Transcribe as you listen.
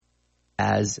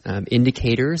as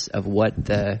indicators of what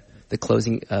the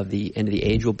closing of the end of the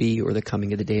age will be, or the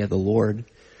coming of the day of the Lord.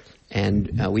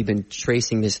 And we've been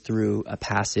tracing this through a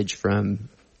passage from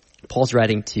Paul's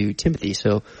writing to Timothy.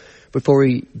 So before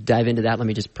we dive into that, let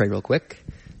me just pray real quick.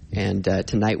 And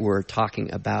tonight we're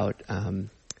talking about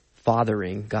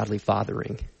fathering, godly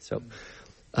fathering. So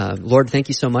Lord, thank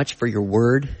you so much for your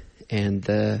word and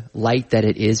the light that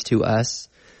it is to us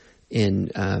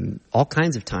in all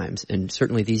kinds of times. And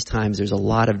certainly these times, there's a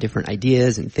lot of different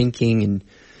ideas and thinking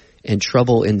and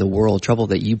trouble in the world, trouble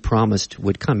that you promised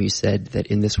would come. You said that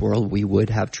in this world we would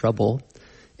have trouble,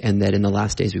 and that in the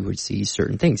last days we would see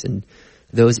certain things. And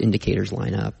those indicators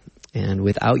line up. And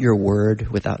without your word,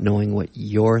 without knowing what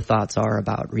your thoughts are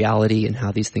about reality and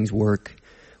how these things work,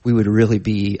 we would really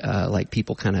be like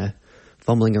people kind of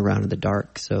fumbling around in the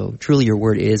dark. So truly your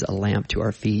word is a lamp to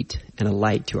our feet and a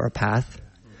light to our path.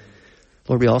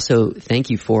 Lord, we also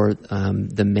thank you for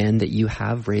the men that you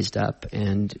have raised up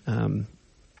and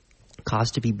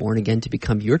caused to be born again to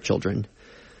become your children,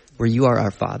 where you are our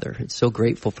Father. It's so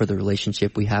grateful for the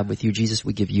relationship we have with you, Jesus.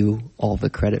 We give you all the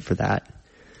credit for that.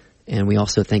 And we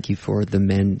also thank you for the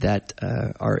men that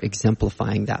are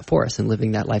exemplifying that for us and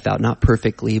living that life out, not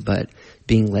perfectly, but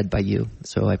being led by you.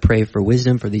 So I pray for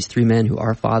wisdom for these three men who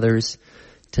are fathers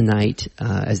tonight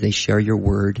as they share your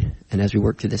word and as we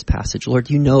work through this passage. Lord,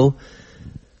 you know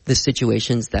the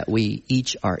situations that we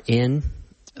each are in.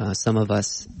 Some of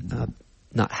us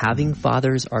not having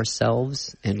fathers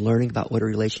ourselves and learning about what a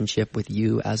relationship with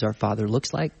you as our Father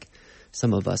looks like.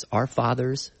 Some of us are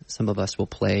fathers. Some of us will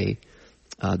play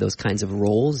those kinds of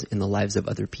roles in the lives of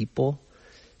other people.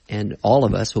 And all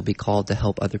of us will be called to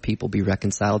help other people be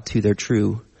reconciled to their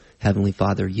true Heavenly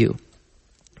Father, you.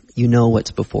 You know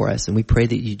what's before us, and we pray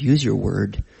that you'd use your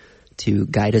word to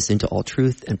guide us into all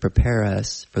truth and prepare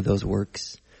us for those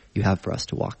works you have for us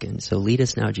to walk in. So lead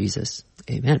us now, Jesus.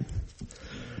 Amen.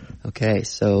 Okay,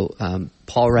 so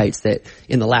Paul writes that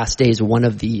in the last days, one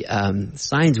of the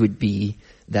signs would be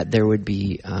that there would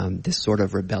be this sort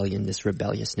of rebellion, this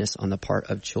rebelliousness on the part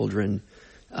of children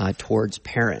towards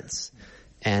parents.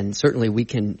 And certainly we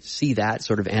can see that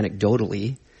sort of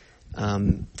anecdotally.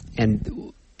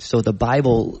 And so the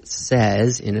Bible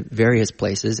says in various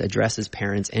places, addresses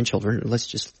parents and children. Let's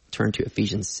just turn to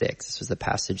Ephesians 6. This was the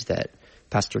passage that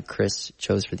Pastor Chris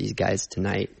chose for these guys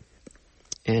tonight.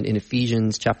 And in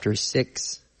Ephesians chapter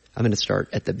 6, I'm going to start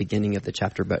at the beginning of the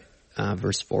chapter, but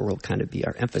verse 4 will kind of be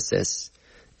our emphasis.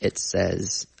 It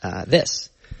says this.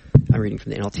 I'm reading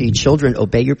from the NLT. Children,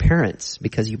 obey your parents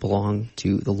because you belong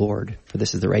to the Lord, for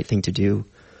this is the right thing to do.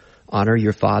 Honor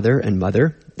your father and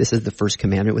mother. This is the first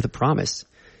commandment with a promise.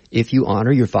 If you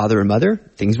honor your father and mother,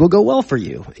 things will go well for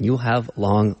you, and you'll have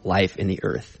long life in the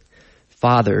earth.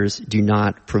 Fathers, do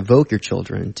not provoke your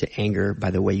children to anger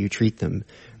by the way you treat them.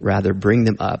 Rather, bring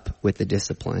them up with the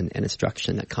discipline and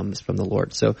instruction that comes from the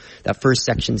Lord. So that first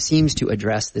section seems to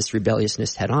address this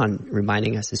rebelliousness head on,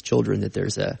 reminding us as children that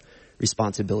there's a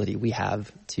responsibility we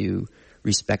have to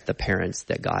respect the parents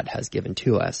that God has given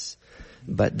to us.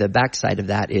 But the backside of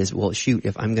that is, well, shoot,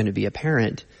 if I'm going to be a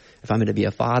parent, if I'm going to be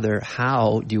a father,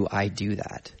 how do I do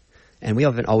that? And we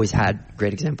haven't always had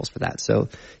great examples for that. So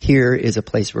here is a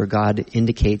place where God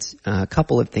indicates a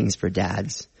couple of things for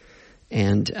dads.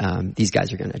 And these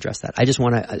guys are going to address that.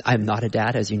 I'm not a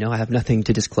dad, as you know. I have nothing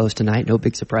to disclose tonight. No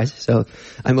big surprise. So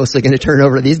I'm mostly going to turn it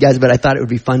over to these guys. But I thought it would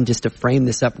be fun just to frame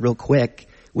this up real quick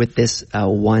with this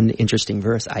one interesting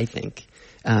verse, I think.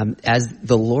 As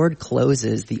the Lord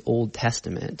closes the Old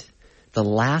Testament, the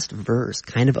last verse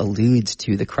kind of alludes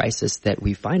to the crisis that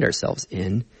we find ourselves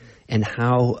in and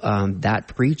how that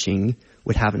preaching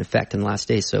would have an effect in the last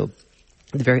days. So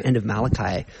at the very end of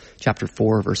Malachi, chapter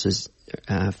 4, verses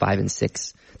 5 and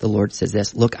 6, the Lord says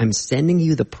this, look, I'm sending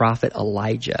you the prophet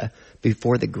Elijah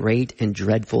before the great and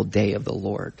dreadful day of the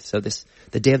Lord. So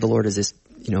the day of the Lord is this,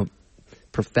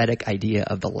 prophetic idea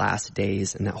of the last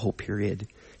days and that whole period.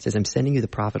 It says, I'm sending you the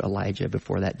prophet Elijah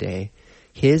before that day.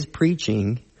 His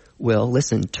preaching will,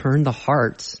 turn the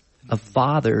hearts of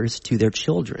fathers to their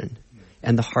children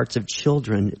and the hearts of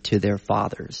children to their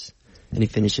fathers. And he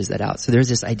finishes that out. So there's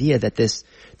this idea that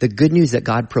the good news that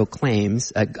God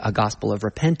proclaims, a gospel of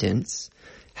repentance,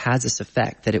 has this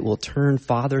effect that it will turn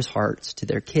fathers' hearts to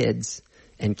their kids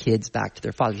and kids back to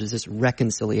their fathers. There's this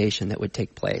reconciliation that would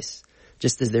take place,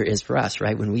 just as there is for us,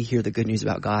 right? When we hear the good news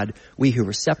about God, we who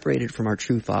were separated from our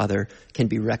true Father can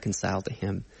be reconciled to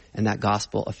him. And that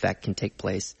gospel effect can take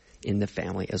place in the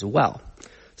family as well.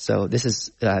 So this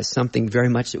is something very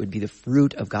much that would be the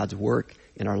fruit of God's work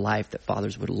in our life, that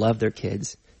fathers would love their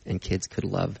kids and kids could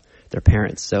love their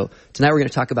parents. So tonight we're going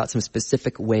to talk about some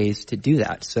specific ways to do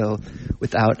that. So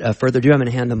without further ado, I'm going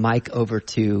to hand the mic over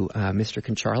to Mr.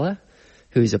 Concharla,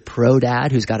 who's a pro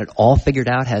dad, who's got it all figured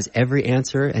out, has every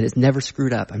answer, and has never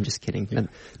screwed up. I'm just kidding.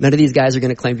 None of these guys are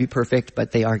going to claim to be perfect,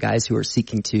 but they are guys who are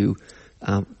seeking to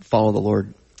follow the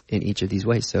Lord in each of these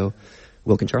ways. So,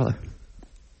 Will Concharla.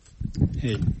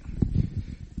 Hey.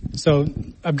 So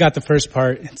I've got the first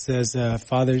part. It says,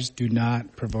 fathers, do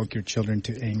not provoke your children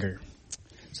to anger.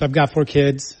 So I've got 4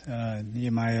 kids.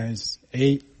 Nehemiah is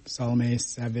 8, Salome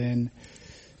 7,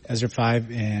 Ezra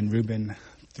 5, and Reuben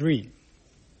 3.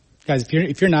 Guys,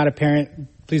 if you're not a parent,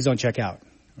 please don't check out.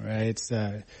 Right? It's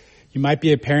you might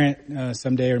be a parent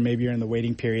someday, or maybe you're in the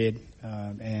waiting period,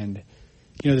 and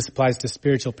this applies to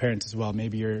spiritual parents as well.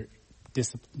 Maybe you're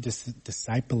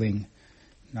discipling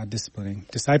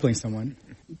someone.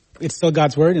 It's still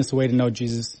God's word, and it's a way to know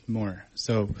Jesus more.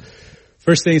 So,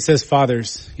 first thing it says,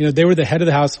 fathers. They were the head of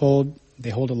the household. They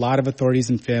hold a lot of authorities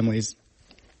in families,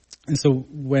 and so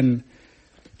when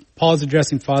Paul is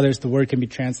addressing fathers, the word can be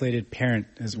translated parent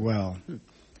as well.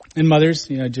 And mothers,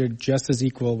 you're just as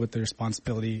equal with the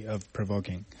responsibility of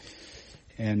provoking.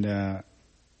 And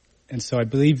so I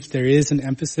believe there is an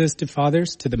emphasis to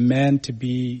fathers, to the men, to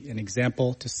be an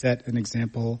example, to set an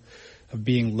example of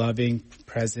being loving,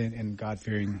 present, and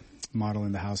God-fearing model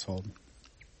in the household.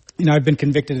 I've been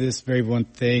convicted of this very one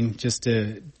thing, just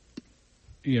to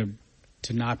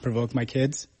not provoke my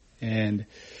kids, and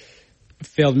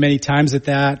failed many times at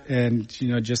that, and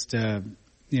just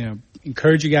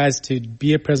encourage you guys to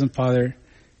be a present father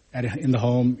in the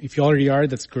home. If you already are,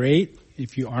 that's great.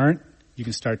 If you aren't, you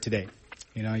can start today.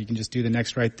 You can just do the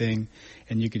next right thing,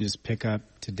 and you can just pick up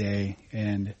today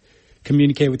and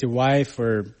communicate with your wife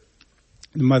or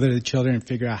the mother of the children and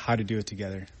figure out how to do it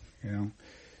together.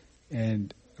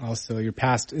 And also, your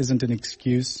past isn't an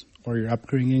excuse, or your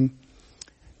upbringing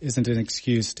isn't an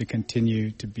excuse to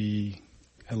continue to be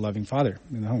a loving father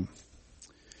in the home.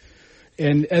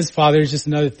 And as fathers, just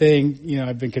another thing,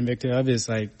 I've been convicted of is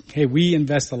hey, we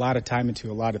invest a lot of time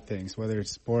into a lot of things, whether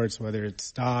it's sports, whether it's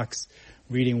stocks,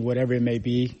 reading, whatever it may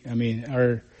be.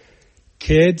 Our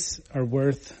kids are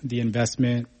worth the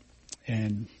investment,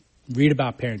 and read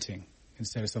about parenting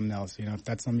instead of something else. If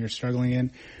that's something you're struggling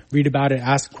in, read about it,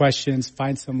 ask questions,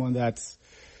 find someone that's,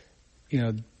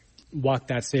 walked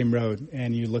that same road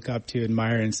and you look up to,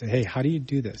 admire, and say, hey, how do you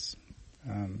do this?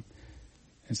 And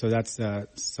so that's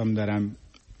something that I'm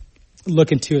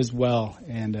looking to as well.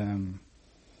 And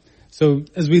so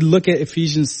as we look at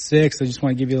Ephesians 6, I just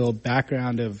want to give you a little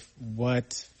background of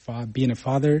what being a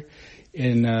father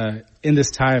in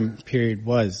this time period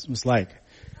was like.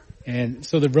 And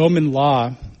so the Roman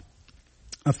law,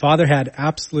 a father had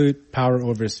absolute power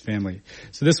over his family.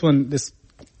 So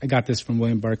I got this from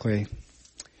William Barclay.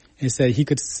 He said he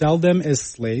could sell them as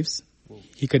slaves.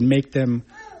 He could make them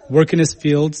work in his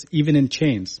fields, even in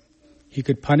chains. He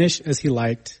could punish as he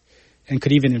liked, and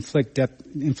could even inflict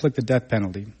the death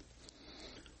penalty.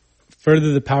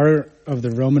 Further, the power of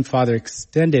the Roman father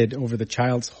extended over the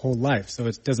child's whole life. So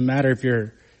it doesn't matter if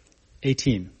you're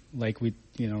 18, like a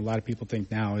lot of people think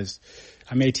now is,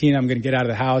 I'm 18, I'm going to get out of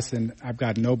the house, and I've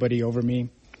got nobody over me.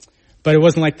 But it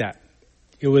wasn't like that.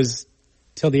 It was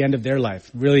till the end of their life.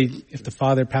 Really, if the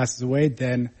father passes away,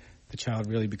 then the child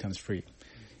really becomes free.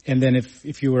 And then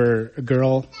if you were a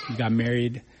girl, you got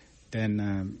married,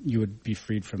 then you would be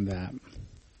freed from that.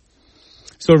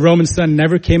 So a Roman son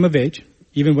never came of age,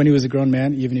 even when he was a grown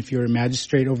man, even if you were a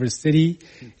magistrate over a city.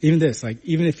 Even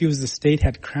if he was the state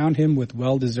had crowned him with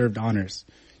well-deserved honors.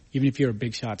 Even if you were a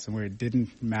big shot somewhere, it didn't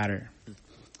matter.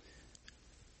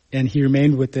 And he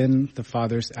remained within the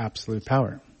father's absolute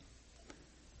power.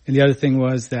 And the other thing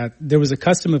was that there was a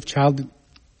custom of child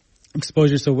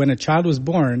exposure. So when a child was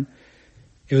born,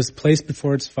 it was placed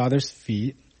before its father's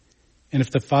feet. And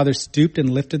if the father stooped and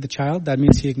lifted the child, that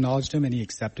means he acknowledged him and he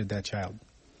accepted that child.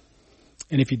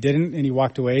 And if he didn't and he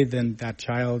walked away, then that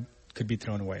child could be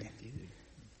thrown away.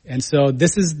 And so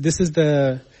this is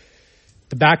the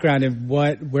background of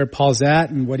where Paul's at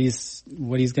and what he's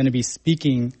going to be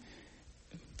speaking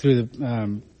through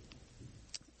the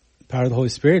power of the Holy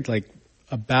Spirit,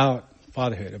 about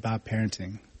fatherhood, about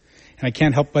parenting. And I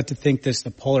can't help but to think there's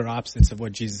the polar opposites of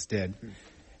what Jesus did.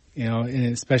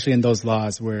 And especially in those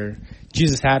laws where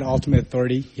Jesus had ultimate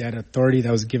authority. He had authority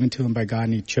that was given to him by God,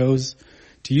 and he chose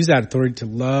to use that authority to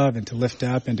love and to lift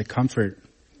up and to comfort.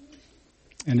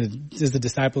 And as the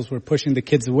disciples were pushing the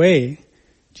kids away,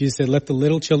 Jesus said, let the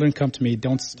little children come to me.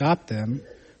 Don't stop them,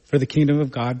 for the kingdom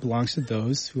of God belongs to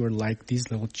those who are like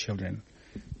these little children.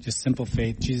 Just simple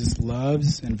faith. Jesus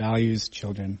loves and values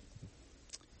children.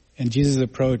 And Jesus'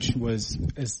 approach was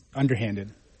as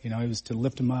underhanded It was to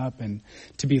lift them up, and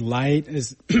to be light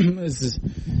is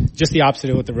just the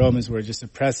opposite of what the Romans were, just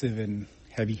oppressive and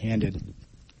heavy-handed.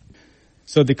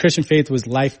 So the Christian faith was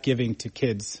life-giving to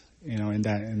kids, in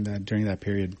that during that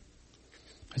period.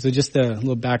 So just a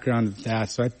little background of that.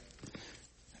 So I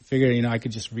figured, I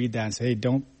could just read that and say, hey,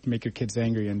 don't make your kids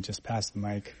angry and just pass the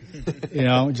mic.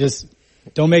 Just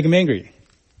don't make them angry.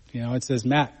 It says,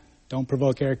 Matt, don't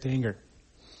provoke Eric to anger.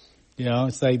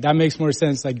 It's like, that makes more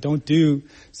sense. Like, don't do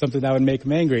something that would make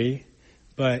them angry.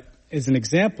 But as an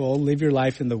example, live your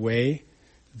life in the way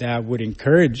that would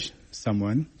encourage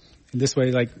someone. In this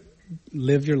way, like,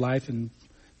 live your life in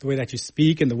the way that you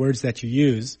speak and the words that you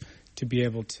use to be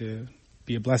able to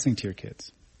be a blessing to your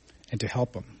kids and to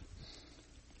help them.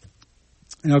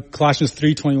 Colossians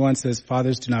 3:21 says,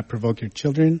 fathers, do not provoke your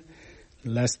children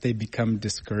lest they become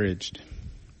discouraged.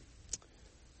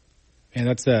 And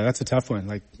that's a tough one.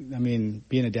 Like,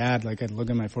 being a dad, like, I'd look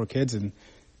at my 4 kids, and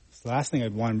the last thing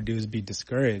I'd want them to do is be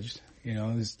discouraged.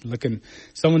 Is looking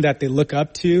someone that they look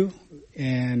up to,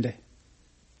 and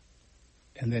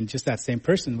then just that same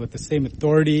person with the same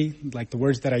authority, like the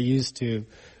words that I use to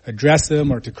address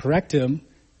them or to correct them,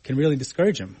 can really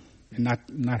discourage them and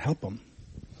not help them.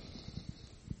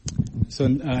 So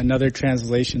another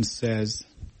translation says,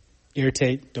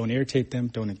 don't irritate them,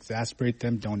 don't exasperate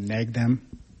them, don't nag them.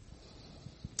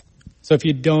 So if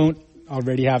you don't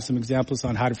already have some examples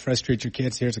on how to frustrate your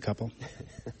kids, here's a couple.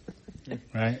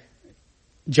 Right?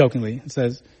 Jokingly, it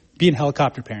says, being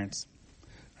helicopter parents.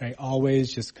 Right?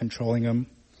 Always just controlling them,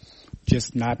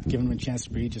 just not giving them a chance to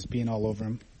breathe, just being all over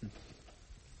them.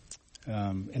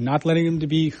 And not letting them to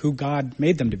be who God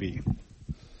made them to be.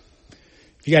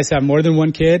 If you guys have more than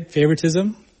one kid,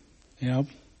 favoritism,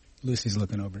 Lucy's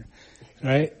looking over,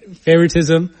 right?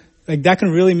 Favoritism, like, that can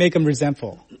really make them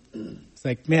resentful. It's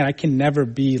like, man, I can never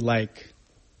be like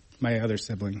my other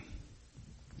sibling.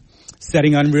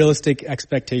 Setting unrealistic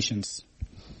expectations.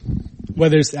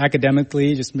 Whether it's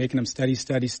academically, just making them study,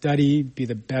 be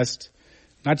the best,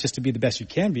 not just to be the best you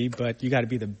can be, but you got to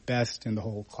be the best in the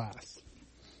whole class.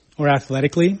 Or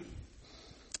athletically,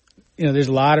 there's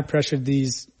a lot of pressure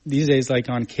these days, like,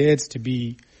 on kids to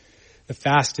be the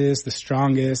fastest, the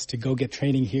strongest, to go get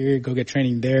training here, go get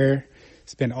training there,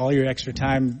 spend all your extra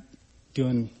time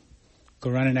go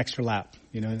run an extra lap,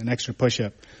 an extra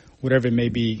push-up, whatever it may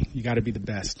be. You got to be the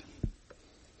best.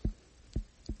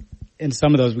 In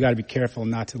some of those, we got to be careful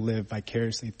not to live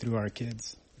vicariously through our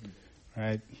kids,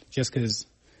 right? Just because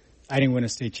I didn't win a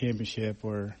state championship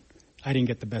or I didn't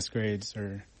get the best grades,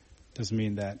 or doesn't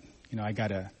mean that I got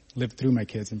to live through my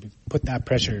kids and put that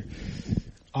pressure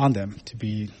on them to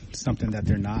be something that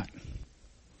they're not.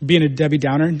 Being a Debbie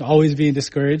Downer, always being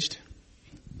discouraged,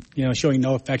 showing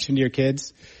no affection to your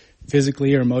kids,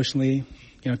 physically or emotionally.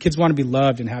 Kids want to be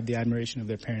loved and have the admiration of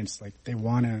their parents. Like, they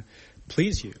want to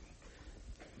please you,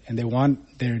 and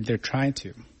they're trying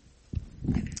to.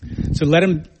 So let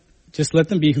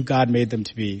them be who God made them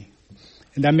to be.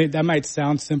 And that might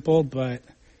sound simple, but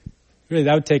really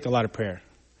that would take a lot of prayer,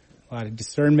 a lot of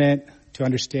discernment to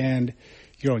understand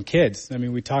your own kids.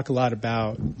 We talk a lot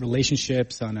about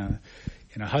relationships on a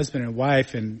husband and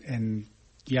wife, and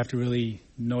you have to really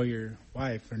know your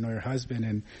wife or know your husband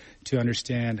and to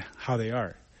understand how they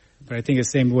are. But I think the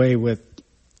same way we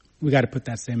got to put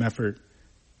that same effort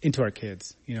into our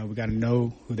kids. We got to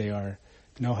know who they are,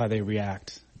 know how they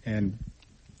react, and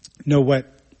know what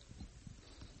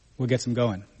gets them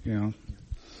going.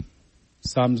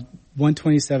 Psalms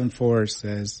 127:4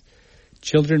 says,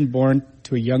 children born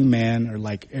to a young man are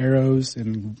like arrows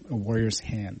in a warrior's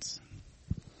hands.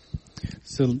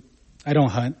 So I don't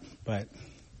hunt, but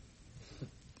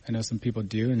I know some people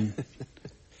do, and I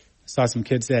saw some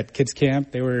kids at kids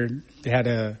camp. They had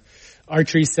a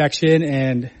archery section,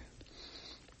 and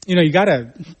you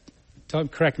gotta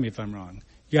correct me if I'm wrong.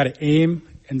 You gotta aim,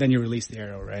 and then you release the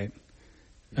arrow, right?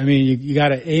 You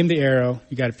gotta aim the arrow.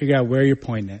 You gotta figure out where you're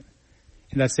pointing it.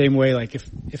 In that same way, like,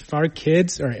 if our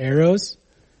kids are arrows,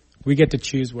 we get to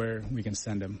choose where we can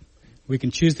send them. We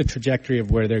can choose the trajectory of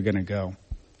where they're going to go.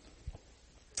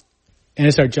 And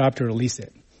it's our job to release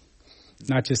it,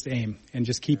 not just aim and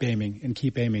just keep aiming and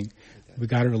keep aiming. We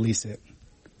got to release it.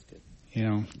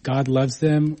 God loves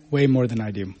them way more than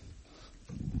I do.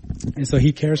 And so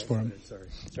he cares for them.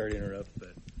 Sorry to interrupt,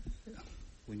 but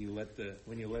when you let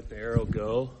the arrow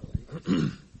go,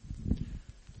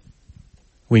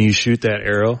 when you shoot that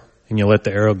arrow and you let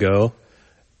the arrow go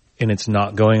and it's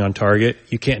not going on target,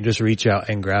 you can't just reach out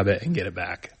and grab it and get it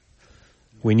back.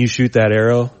 When you shoot that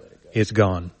arrow, it's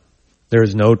gone.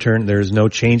 There's no turn, there's no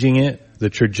changing it. The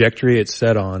trajectory it's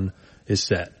set on is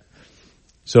set.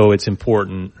 So it's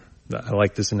important I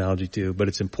like this analogy too, but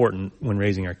it's important when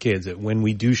raising our kids that when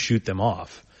we do shoot them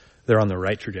off, they're on the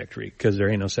right trajectory because there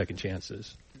ain't no second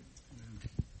chances.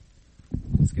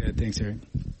 That's good. Thanks, Eric.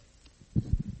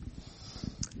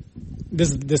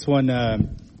 This one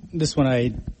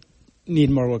I need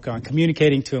more work on.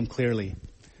 Communicating to him clearly.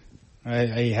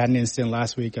 I had an incident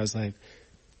last week. I was like,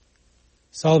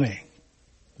 Salome,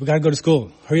 we got to go to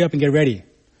school. Hurry up and get ready.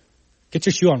 Get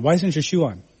your shoe on. Why isn't your shoe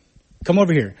on? Come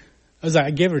over here.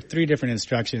 I gave her 3 different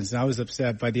instructions, and I was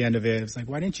upset by the end of it. I was like,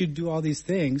 why didn't you do all these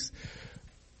things?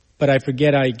 But I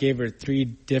forget I gave her 3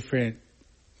 different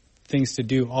things to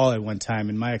do all at one time,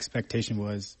 and my expectation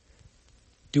was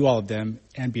do all of them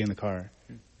and be in the car.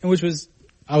 And I was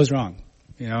wrong.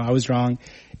 I was wrong,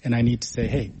 and I need to say,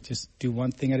 hey, just do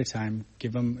one thing at a time.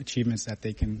 Give them achievements that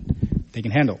they can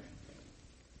handle.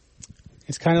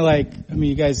 It's kind of like,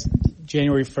 you guys,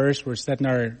 January 1st, we're setting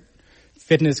our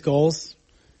fitness goals.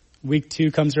 Week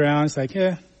 2 comes around, it's like,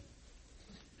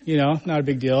 not a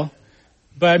big deal.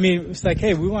 But it's like,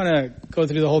 hey, we want to go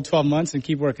through the whole 12 months and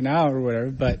keep working out or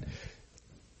whatever, but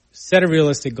set a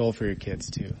realistic goal for your kids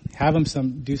too. Have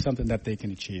them do something that they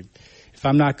can achieve. If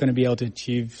I'm not going to be able to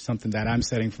achieve something that I'm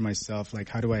setting for myself, like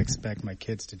how do I expect my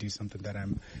kids to do something that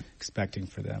I'm expecting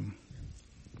for them?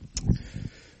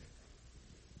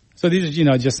 So these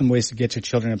are, just some ways to get your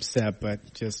children upset,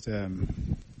 but just,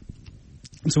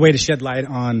 it's a way to shed light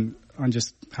on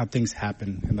just how things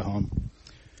happen in the home.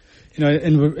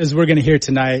 And as we're going to hear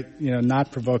tonight,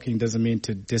 not provoking doesn't mean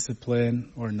to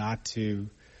discipline or not to,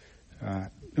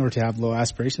 or to have low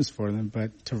aspirations for them,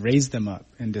 but to raise them up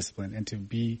in discipline and to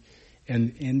be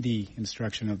in the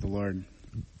instruction of the Lord.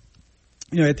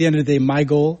 At the end of the day, my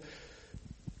goal,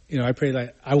 I pray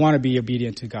that I want to be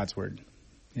obedient to God's word.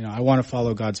 I want to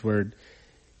follow God's word,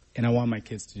 and I want my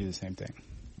kids to do the same thing.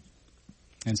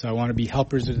 And so I want to be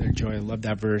helpers of their joy. I love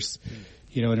that verse.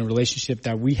 In a relationship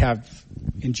that we have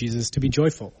in Jesus, to be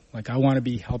joyful. Like I want to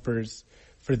be helpers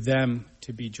for them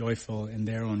to be joyful in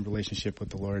their own relationship with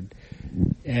the Lord.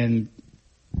 And,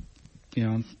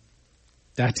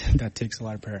 that takes a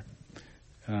lot of prayer.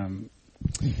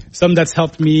 Some that's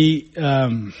helped me,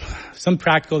 some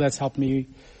practical that's helped me.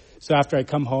 So after I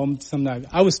come home, some that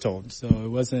I was told, so it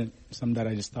wasn't some that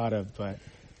I just thought of, but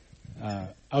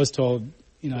I was told,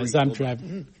 as I'm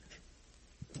driving,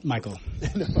 Michael.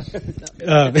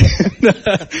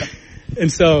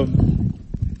 And so,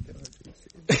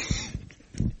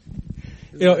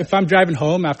 if I'm driving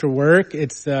home after work,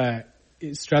 it's a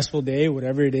stressful day,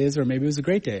 whatever it is, or maybe it was a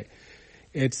great day.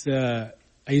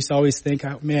 I used to always think,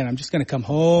 man, I'm just going to come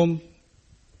home,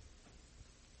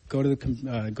 go to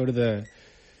the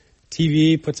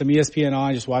TV, put some ESPN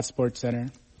on, just watch SportsCenter,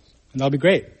 and that'll be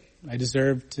great. I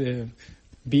deserve to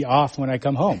be off when I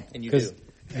come home. And you do.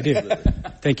 I do.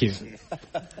 Thank you.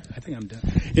 I think I'm done.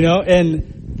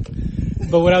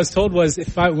 But what I was told was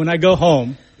when I go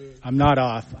home, I'm not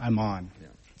off, I'm on.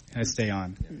 And I stay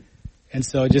on. And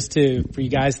so just for you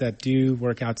guys that do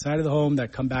work outside of the home,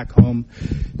 that come back home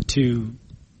to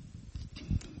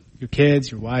your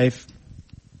kids, your wife,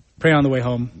 pray on the way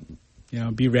home,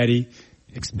 be ready,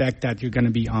 expect that you're going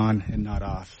to be on and not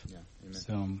off. Yeah,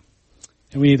 so, and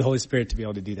we need the Holy Spirit to be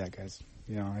able to do that, guys.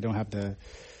 I don't have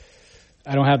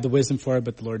the wisdom for it,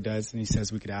 but the Lord does, and He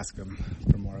says we could ask Him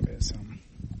for more of it. So,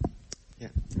 yeah.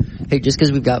 Hey, just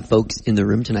because we've got folks in the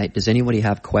room tonight, does anybody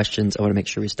have questions? I want to make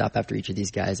sure we stop after each of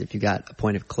these guys. If you got a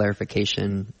point of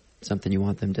clarification, something you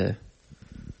want them to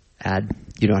add,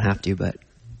 you don't have to. But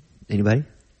anybody?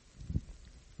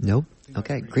 Nope.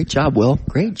 Okay. Great job, Will.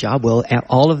 Great job, Will.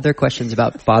 All of their questions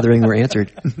about fathering were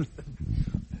answered.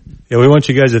 Yeah, we want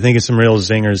you guys to think of some real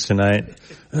zingers tonight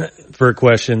for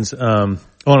questions. And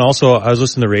also, I was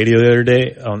listening to the radio the other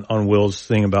day on Will's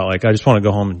thing about I just want to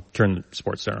go home and turn the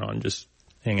SportsCenter on, just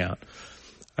hang out.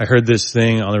 I heard this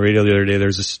thing on the radio the other day.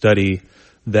 There's a study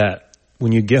that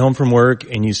when you get home from work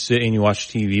and you sit and you watch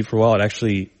TV for a while,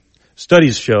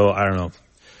 studies show, I don't know,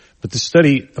 but the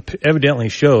study evidently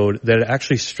showed that it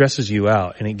actually stresses you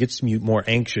out and it gets you more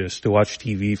anxious to watch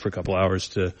TV for a couple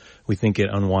hours we think it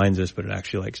unwinds us, but it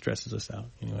actually stresses us out.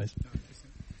 Anyways.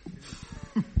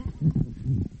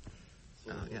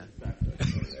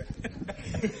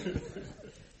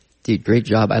 Dude, great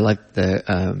job. I like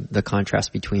the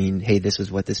contrast between, hey, this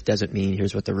is what this doesn't mean.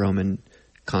 Here's what the Roman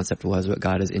concept was, what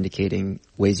God is indicating,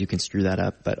 ways you can screw that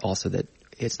up, but also that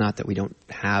it's not that we don't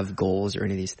have goals or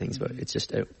any of these things, but it's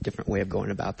just a different way of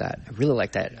going about that. I really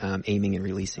like that aiming and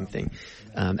releasing thing.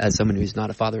 As someone who's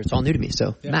not a father, it's all new to me.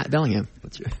 So, yeah. Matt Bellingham,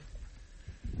 what's your...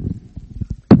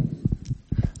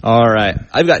 All right.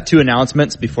 I've got 2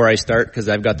 announcements before I start because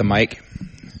I've got the mic.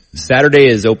 Saturday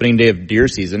is opening day of deer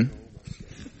season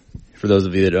for those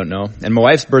of you that don't know. And my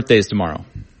wife's birthday is tomorrow.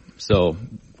 So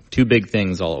 2 big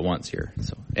things all at once here.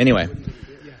 So anyway,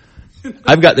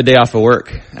 I've got the day off of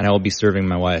work and I will be serving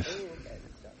my wife.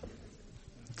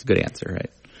 It's a good answer,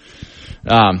 right?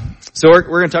 So we're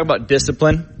going to talk about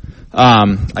discipline.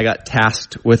 I got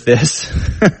tasked with this.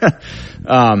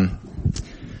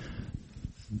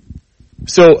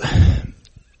 So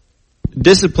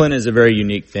discipline is a very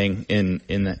unique thing in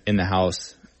the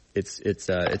house. It's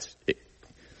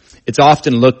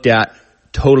often looked at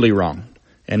totally wrong,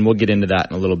 and we'll get into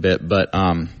that in a little bit. But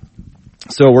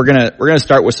so we're gonna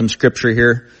start with some scripture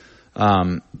here,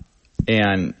 and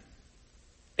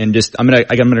just I'm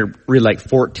gonna read like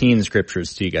 14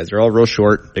 scriptures to you guys. They're all real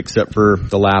short, except for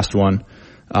the last one,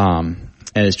 and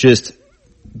it's just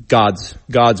God's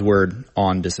word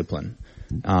on discipline.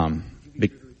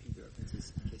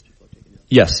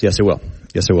 Yes, I will.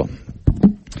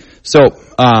 So,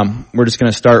 we're just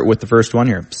going to start with the first one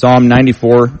here. Psalm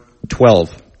 94:12.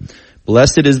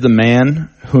 Blessed is the man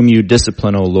whom you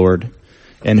discipline, O Lord,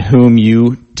 and whom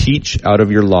you teach out of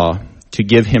your law, to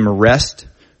give him rest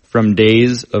from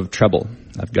days of trouble.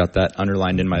 I've got that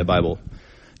underlined in my Bible.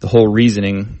 The whole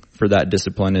reasoning for that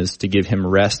discipline is to give him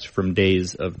rest from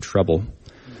days of trouble.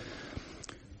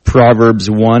 Proverbs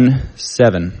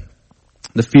 1:7.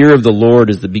 The fear of the Lord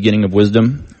is the beginning of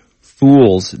wisdom.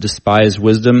 Fools despise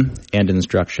wisdom and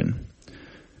instruction.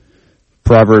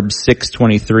 Proverbs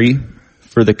 6:23.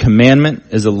 For the commandment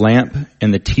is a lamp,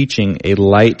 and the teaching a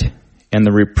light, and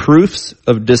the reproofs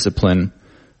of discipline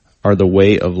are the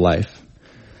way of life.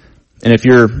 And if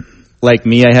you're like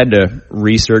me, I had to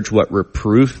research what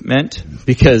reproof meant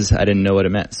because I didn't know what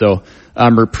it meant. So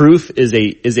reproof is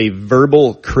a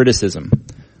verbal criticism.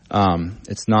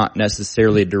 It's not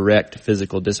necessarily direct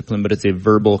physical discipline, but it's a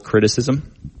verbal criticism.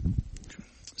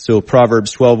 So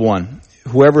Proverbs 12:1.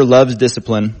 Whoever loves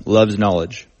discipline loves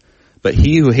knowledge, but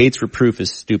he who hates reproof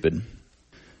is stupid.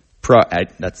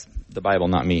 That's the Bible,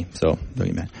 not me, so don't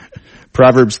get mad.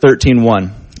 Proverbs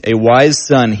 13:1. A wise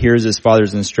son hears his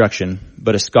father's instruction,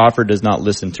 but a scoffer does not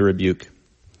listen to rebuke.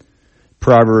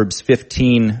 Proverbs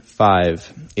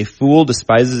 15:5. A fool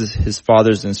despises his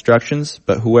father's instructions,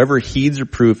 but whoever heeds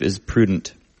reproof is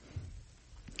prudent.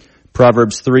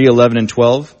 Proverbs 3:11 and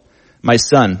 12. My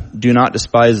son, do not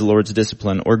despise the Lord's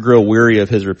discipline or grow weary of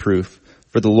his reproof,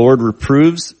 for the Lord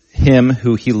reproves him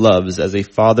who he loves, as a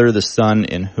father the son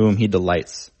in whom he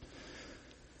delights.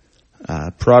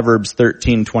 Proverbs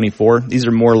 13:24. These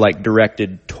are more like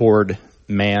directed toward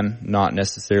man, not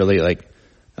necessarily like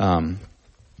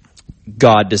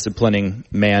God disciplining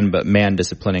man, but man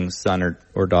disciplining son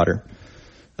or daughter.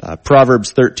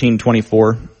 Proverbs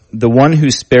 13:24. The one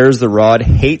who spares the rod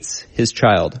hates his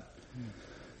child,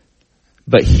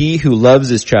 but he who loves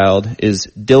his child is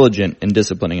diligent in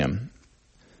disciplining him.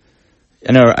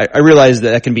 And I realize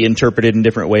that can be interpreted in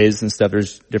different ways and stuff.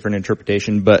 There's different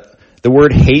interpretation, but the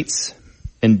word hates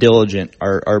and diligent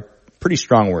are pretty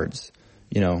strong words,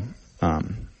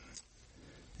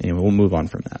 Anyway, we'll move on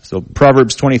from that. So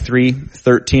Proverbs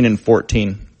 23:13 and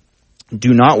 14.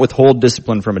 Do not withhold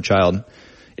discipline from a child.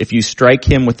 If you strike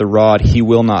him with the rod, he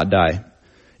will not die.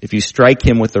 If you strike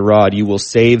him with the rod, you will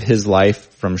save his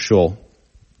life from Sheol.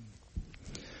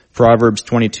 Proverbs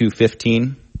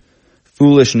 22:15.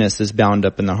 Foolishness is bound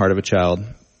up in the heart of a child,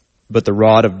 but the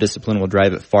rod of discipline will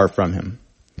drive it far from him.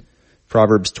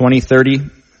 Proverbs 20:30.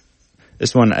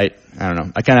 This one, I don't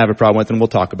know. I kind of have a problem with it, and we'll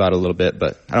talk about it a little bit,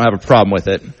 but I don't have a problem with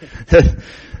it.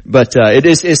 But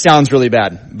it sounds really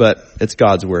bad, but it's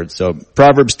God's word. So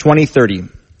Proverbs 20:30.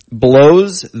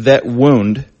 Blows that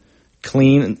wound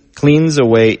cleans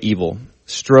away evil.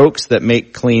 Strokes that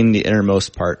make clean the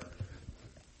innermost part.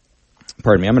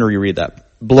 Pardon me, I'm going to reread that.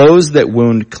 Blows that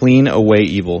wound clean away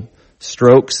evil.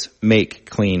 Strokes make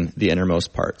clean the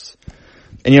innermost parts.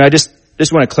 And I just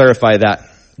want to clarify that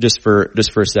just for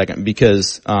a second,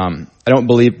 because I don't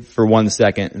believe for 1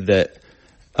 second that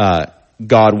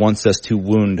God wants us to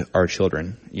wound our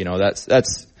children.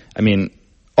 That's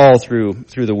all through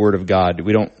the Word of God.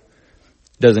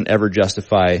 Doesn't ever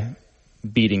justify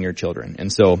beating your children.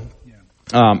 And so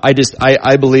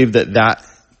I believe that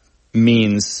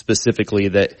means specifically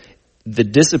that the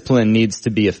discipline needs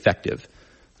to be effective.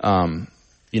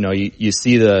 You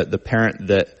see the parent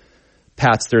that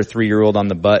pats their 3-year-old on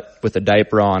the butt with a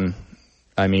diaper on.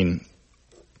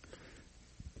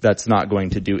 That's not going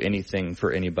to do anything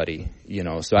for anybody,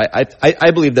 So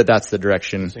I believe that that's the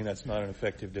direction. That's not an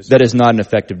effective discipline. That is not an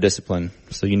effective discipline.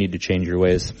 So you need to change your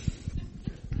ways.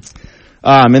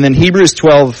 And then Hebrews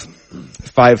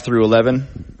 12:5 through 11.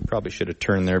 Probably should have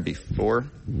turned there before,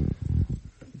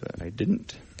 but I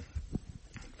didn't.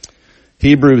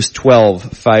 Hebrews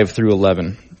 12:5 through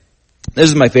 11. This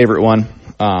is my favorite one.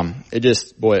 It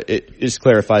just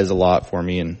clarifies a lot for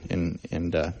me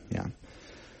yeah.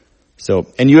 So,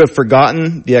 and you have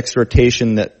forgotten the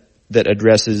exhortation that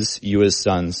addresses you as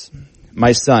sons.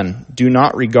 My son, do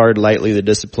not regard lightly the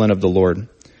discipline of the Lord,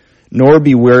 nor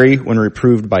be weary when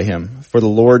reproved by him. For the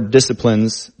Lord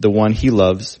disciplines the one he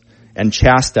loves and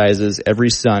chastises every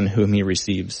son whom he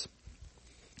receives.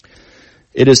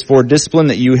 It is for discipline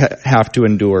that you have to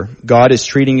endure. God is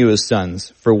treating you as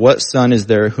sons. For what son is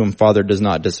there whom father does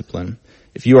not discipline?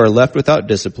 If you are left without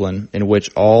discipline, in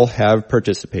which all have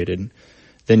participated,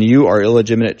 then you are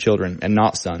illegitimate children and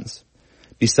not sons.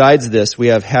 Besides this, we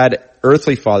have had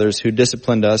earthly fathers who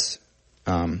disciplined us,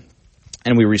 and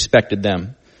we respected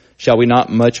them. Shall we not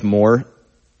much more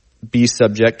be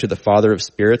subject to the Father of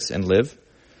spirits and live?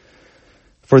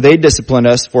 For they disciplined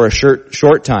us for a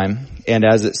short time, and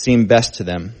as it seemed best to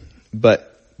them.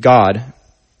 But God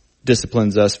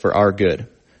disciplines us for our good,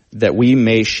 that we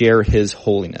may share his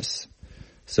holiness.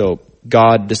 So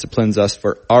God disciplines us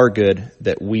for our good,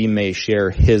 that we may share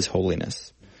his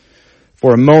holiness.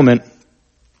 For a moment,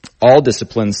 all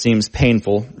discipline seems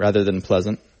painful rather than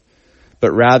pleasant,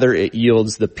 but rather it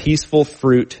yields the peaceful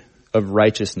fruit of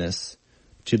righteousness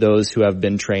to those who have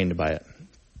been trained by it.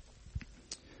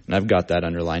 And I've got that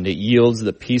underlined. It yields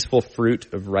the peaceful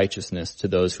fruit of righteousness to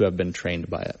those who have been trained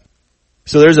by it.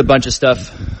 So there's a bunch of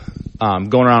stuff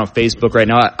going around on Facebook right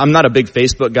now. I'm not a big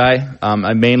Facebook guy.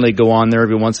 I mainly go on there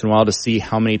every once in a while to see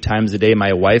how many times a day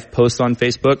my wife posts on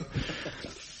Facebook.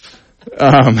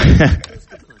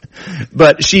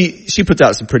 But she puts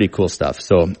out some pretty cool stuff.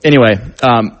 So anyway,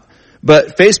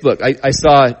 but Facebook, I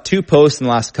saw 2 posts in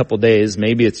the last couple of days.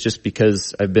 Maybe it's just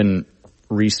because I've been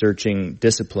researching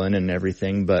discipline and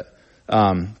everything, but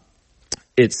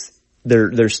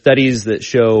there's studies that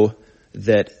show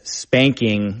that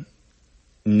spanking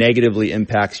negatively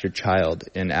impacts your child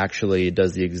and actually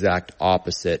does the exact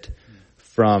opposite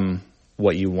from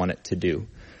what you want it to do.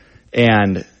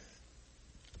 And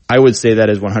I would say that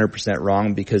is 100%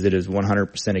 wrong because it is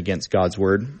 100% against God's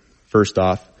word, first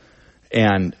off.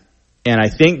 And I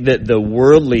think that the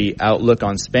worldly outlook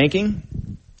on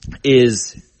spanking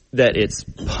is that it's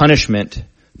punishment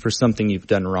for something you've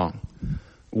done wrong,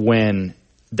 when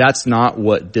that's not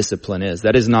what discipline is.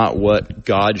 That is not what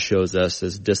God shows us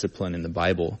as discipline in the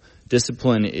Bible.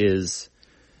 Discipline is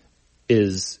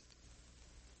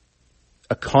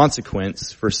a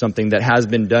consequence for something that has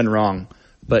been done wrong,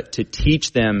 but to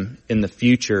teach them in the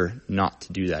future not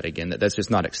to do that again. That's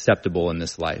just not acceptable in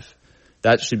this life.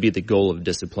 That should be the goal of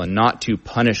discipline, not to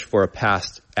punish for a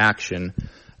past action,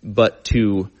 but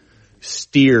to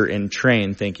steer and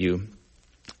train,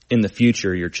 in the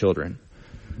future your children.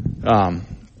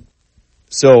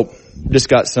 So just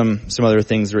got some other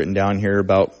things written down here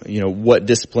about, what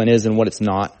discipline is and what it's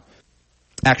not.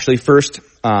 Actually, first,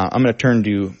 I'm going to turn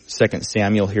to 2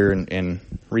 Samuel here and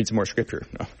read some more scripture.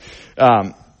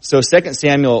 No. So 2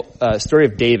 Samuel, story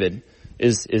of David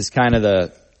is kind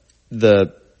of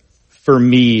for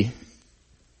me,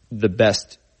 the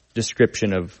best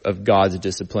description of God's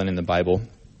discipline in the Bible.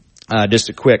 Just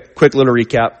a quick little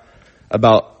recap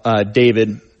about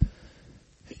David.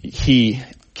 He,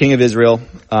 king of Israel,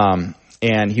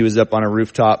 and he was up on a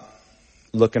rooftop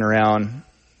looking around,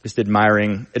 just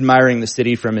admiring the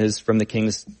city from the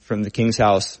king's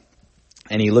house.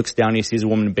 And he looks down and he sees a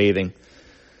woman bathing.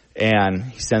 And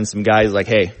he sends some guys like,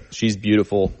 "Hey, she's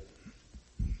beautiful.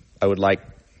 I would like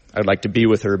to be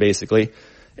with her," basically.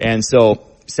 And so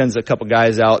sends a couple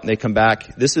guys out and they come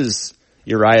back. This is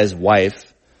Uriah's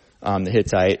wife, the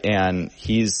Hittite, and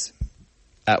he's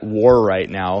at war right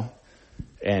now.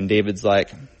 And David's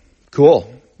like,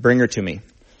 "Cool, bring her to me."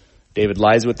 David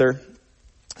lies with her,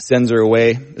 sends her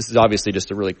away. This is obviously just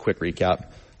a really quick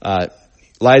recap.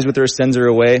 Lies with her, sends her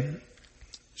away.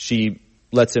 She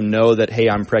lets him know that, "Hey,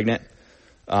 I'm pregnant."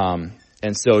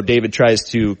 And so David tries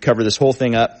to cover this whole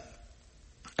thing up.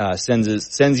 Sends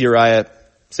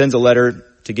a letter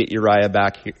to get Uriah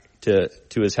back to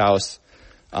his house,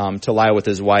 to lie with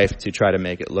his wife to try to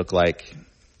make it look like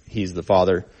he's the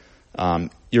father.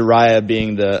 Uriah,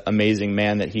 being the amazing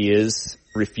man that he is,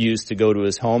 refused to go to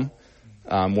his home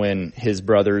when his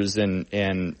brothers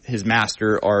and his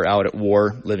master are out at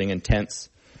war living in tents.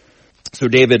 So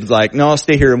David's like, "No, I'll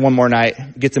stay here one more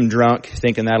night." Gets him drunk,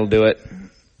 thinking that'll do it.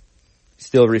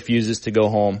 Still refuses to go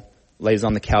home. Lays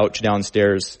on the couch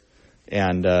downstairs.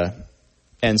 And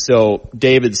so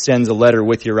David sends a letter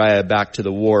with Uriah back to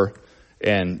the war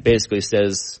and basically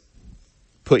says,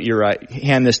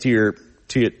 hand this to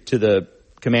the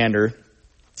commander,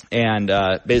 and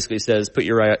basically says, put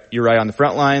Uriah on the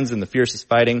front lines in the fiercest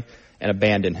fighting and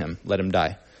abandon him. Let him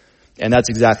die. And that's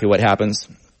exactly what happens.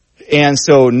 And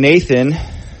so Nathan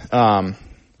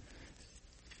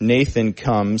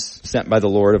comes, sent by the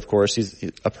Lord, of course, he's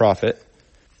a prophet.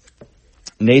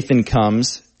 Nathan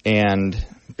comes and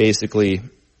basically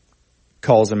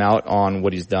calls him out on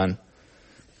what he's done.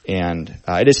 And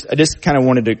I just kind of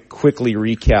wanted to quickly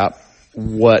recap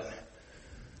what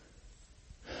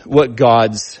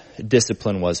God's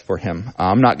discipline was for him.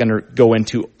 I'm not going to go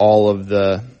into all of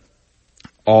the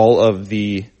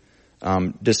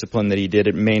discipline that he did.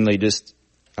 It mainly just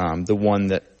the one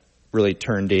that really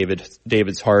turned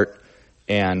David's heart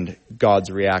and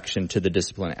God's reaction to the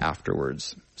discipline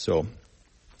afterwards. So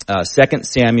 2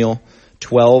 Samuel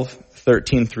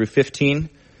 12:13 through 15,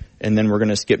 and then we're going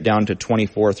to skip down to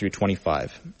 24 through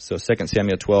 25. So 2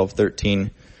 Samuel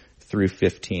 12:13 through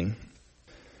 15.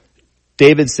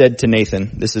 David said to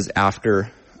Nathan, this is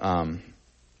after some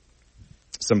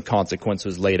consequence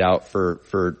was laid out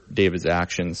for David's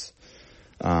actions.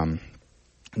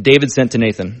 David sent to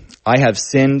Nathan, I have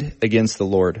sinned against the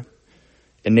Lord.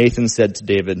 And Nathan said to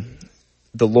David,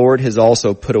 the Lord has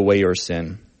also put away your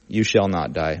sin. You shall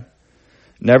not die.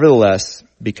 Nevertheless,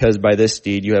 because by this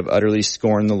deed you have utterly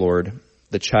scorned the Lord,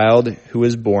 the child who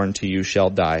is born to you shall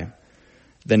die.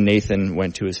 Then Nathan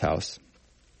went to his house.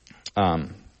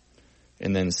 And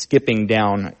then skipping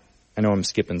down, I know I'm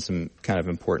skipping some kind of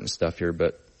important stuff here,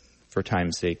 but for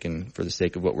time's sake and for the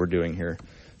sake of what we're doing here,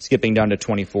 skipping down to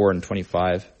 24 and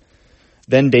 25.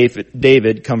 Then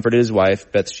David comforted his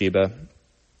wife, Bathsheba,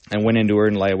 and went into her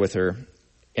and lay with her.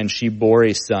 And she bore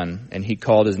a son, and he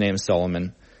called his name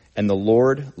Solomon. And the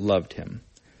Lord loved him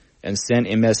and sent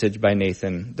a message by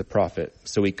Nathan the prophet.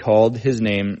 So he called his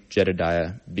name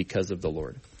Jedediah because of the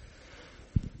Lord.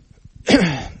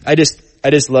 I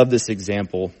just love this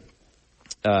example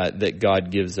that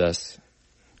God gives us,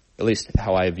 at least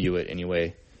how I view it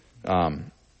anyway,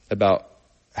 about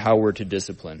how we're to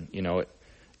discipline. You know,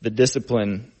 the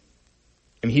discipline,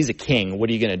 I mean, he's a king. What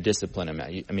are you going to discipline him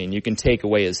at? I mean, you can take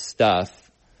away his stuff,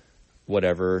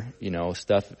 whatever, you know,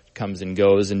 stuff comes and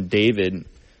goes. And David,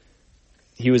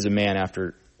 he was a man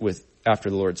after the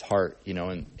Lord's heart, you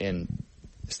know, and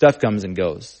stuff comes and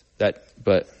goes.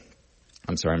 But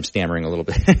I'm sorry, I'm stammering a little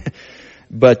bit.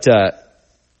 But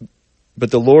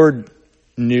the Lord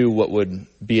knew what would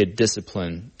be a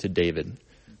discipline to David.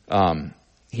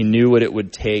 He knew what it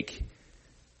would take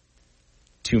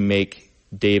to make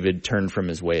David turn from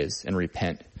his ways and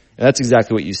repent. And that's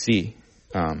exactly what you see.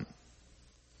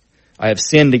 I have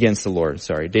sinned against the Lord.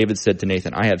 Sorry, David said to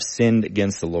Nathan, I have sinned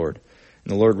against the Lord.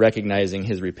 And the Lord, recognizing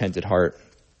his repented heart,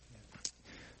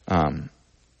 the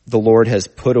Lord has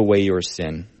put away your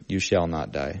sin. You shall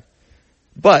not die.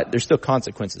 But there's still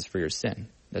consequences for your sin.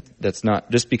 That's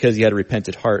not, just because you had a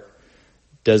repented heart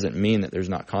doesn't mean that there's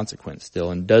not consequence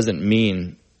still, and doesn't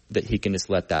mean that he can just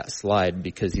let that slide,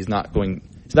 because he's not going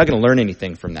to learn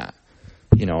anything from that.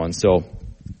 You know, and so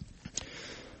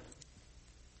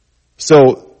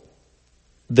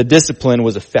the discipline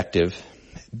was effective,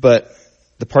 but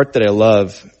the part that I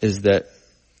love is that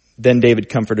then David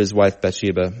comforted his wife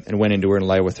Bathsheba and went into her and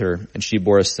lay with her, and she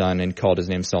bore a son and called his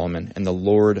name Solomon, and the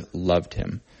Lord loved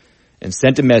him and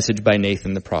sent a message by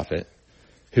Nathan the prophet,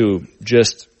 who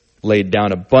just laid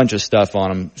down a bunch of stuff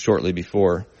on him shortly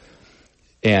before,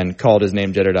 and called his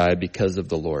name Jedediah because of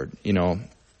the Lord. You know,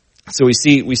 so we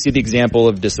see the example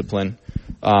of discipline.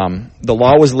 The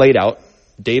law was laid out.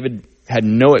 David had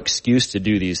no excuse to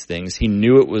do these things. He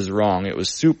knew it was wrong. It was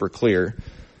super clear,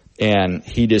 and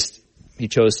he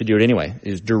chose to do it anyway.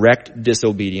 It was direct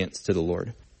disobedience to the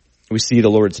Lord. We see the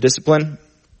Lord's discipline.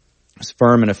 It's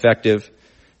firm and effective.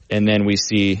 And then we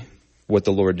see what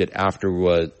the Lord did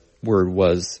afterward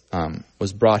was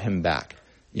brought him back.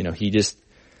 You know,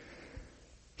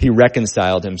 he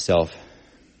reconciled himself.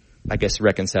 I guess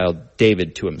reconciled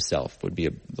David to himself would be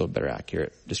a little better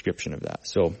accurate description of that.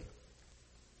 So,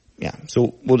 yeah,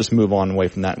 so we'll just move on away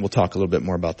from that, and we'll talk a little bit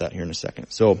more about that here in a second.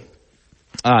 So,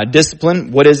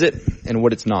 discipline, what is it and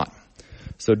what it's not?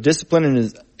 So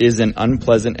discipline is an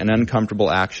unpleasant and uncomfortable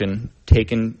action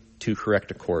taken to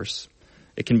correct a course.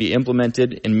 It can be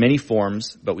implemented in many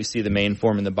forms, but we see the main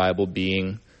form in the Bible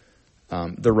being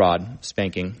the rod,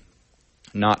 spanking,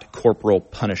 not corporal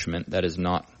punishment. That is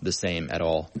not the same at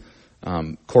all.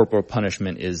 Corporal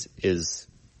punishment is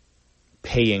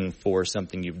paying for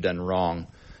something you've done wrong,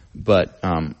 but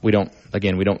we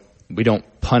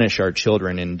don't punish our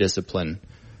children in discipline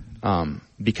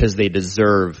because they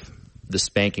deserve the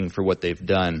spanking for what they've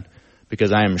done,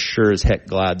 because I am sure as heck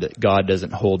glad that God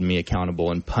doesn't hold me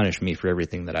accountable and punish me for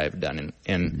everything that I've done.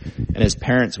 And as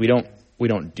parents, we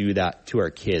don't do that to our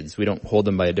kids. We don't hold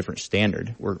them by a different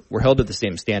standard. We're held to the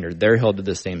same standard. They're held to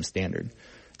the same standard.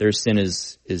 Their sin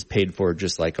is paid for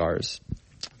just like ours.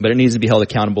 But it needs to be held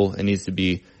accountable. It needs to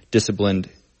be disciplined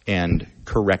and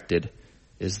corrected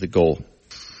is the goal.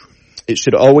 It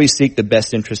should always seek the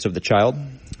best interest of the child.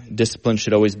 Discipline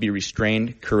should always be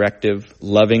restrained, corrective,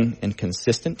 loving, and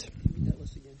consistent.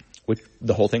 With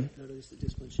the whole thing?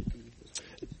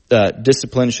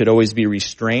 Discipline should always be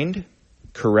restrained,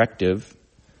 corrective,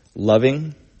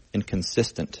 loving, and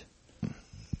consistent.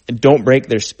 And don't break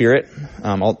their spirit.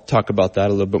 I'll talk about that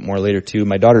a little bit more later too.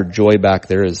 My daughter Joy back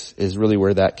there is really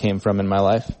where that came from in my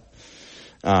life.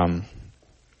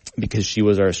 Because she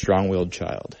was our strong-willed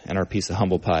child and our piece of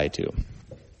humble pie too.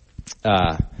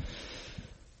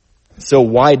 So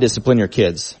why discipline your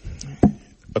kids?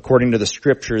 According to the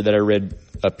scripture that I read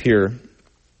up here,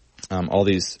 all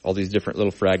these different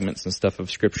little fragments and stuff of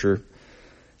scripture,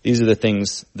 these are the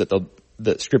things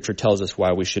that scripture tells us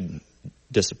why we should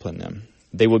discipline them.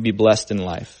 They will be blessed in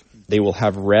life. They will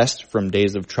have rest from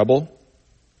days of trouble.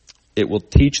 It will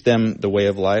teach them the way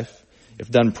of life. If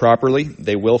done properly,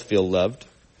 they will feel loved.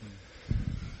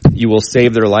 You will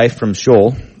save their life from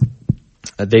Sheol.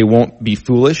 They won't be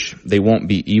foolish. They won't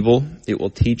be evil. It will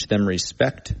teach them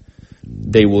respect.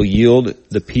 They will yield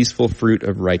the peaceful fruit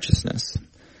of righteousness.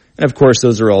 And of course,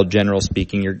 those are all general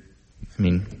speaking.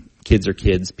 Kids are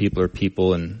kids, people are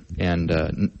people, and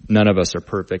none of us are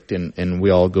perfect, and we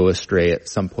all go astray at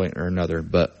some point or another.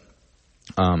 But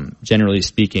generally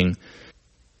speaking,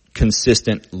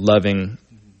 consistent, loving,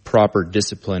 proper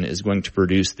discipline is going to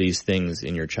produce these things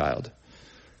in your child.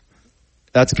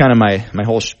 That's kind of my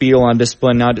whole spiel on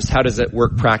discipline. Now, just how does it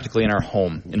work practically in our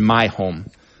home, in my home?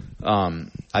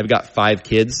 I've got 5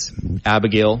 kids: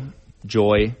 Abigail,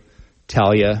 Joy,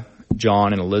 Talia,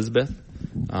 John, and Elizabeth.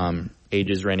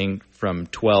 Ages ranging from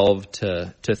 12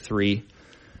 to 3.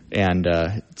 And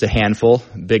it's a handful,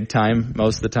 big time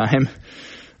most of the time.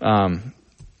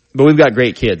 But we've got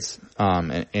great kids.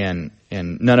 And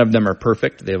none of them are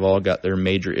perfect. They've all got their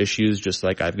major issues, just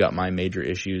like I've got my major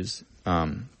issues.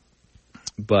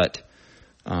 But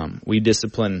we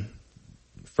discipline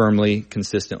firmly,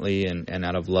 consistently, and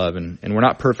out of love. And we're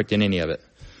not perfect in any of it.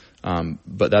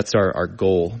 But that's our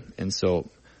goal. And so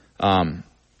I'm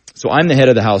the head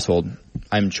of the household.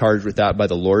 I'm charged with that by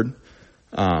the Lord.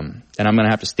 And I'm going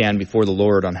to have to stand before the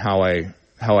Lord on how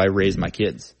I raise my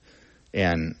kids.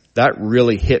 And that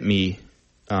really hit me,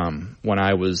 when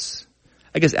I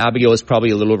guess Abigail was probably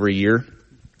a little over a year.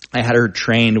 I had her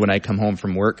trained when I come home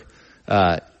from work.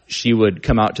 She would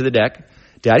come out to the deck.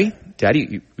 Daddy,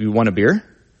 you want a beer?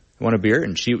 You want a beer?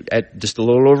 And she, at just a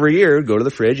little over a year, would go to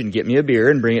the fridge and get me a beer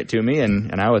and bring it to me.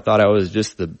 And I would thought I was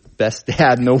just the best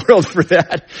dad in the world for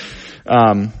that.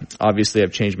 Obviously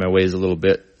I've changed my ways a little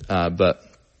bit. But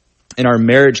in our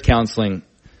marriage counseling,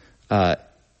 I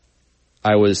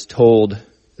was told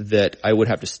that I would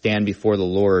have to stand before the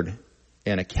Lord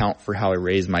and account for how I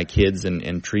raise my kids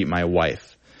and treat my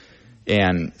wife.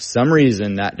 And some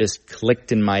reason that just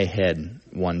clicked in my head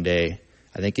one day.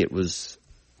 I think it was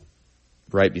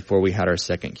right before we had our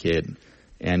second kid,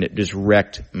 and it just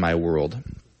wrecked my world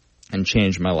and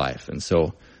changed my life. And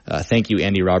so, thank you,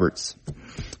 Andy Roberts,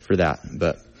 for that.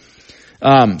 But,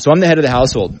 so I'm the head of the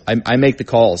household. I make the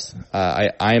calls.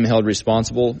 I am held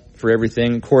responsible for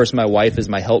everything. Of course, my wife is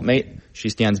my helpmate. She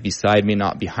stands beside me,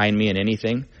 not behind me in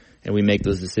anything. And we make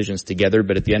those decisions together.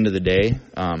 But at the end of the day,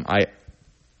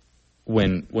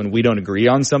 when we don't agree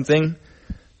on something,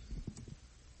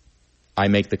 I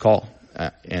make the call.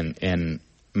 And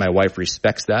my wife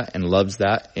respects that and loves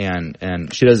that.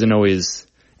 And she doesn't always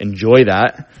enjoy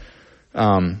that.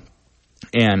 And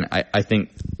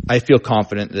I feel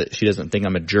confident that she doesn't think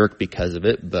I'm a jerk because of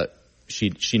it, but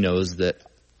she knows that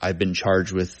I've been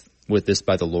charged with this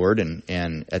by the Lord,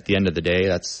 and at the end of the day,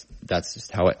 that's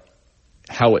just how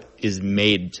it is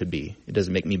made to be. It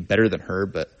doesn't make me better than her,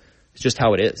 but it's just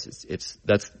how it is.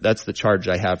 That's the charge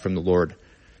I have from the Lord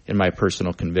in my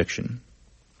personal conviction.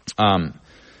 But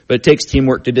it takes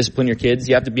teamwork to discipline your kids.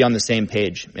 You have to be on the same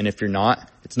page, and if you're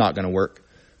not, it's not going to work.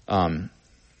 And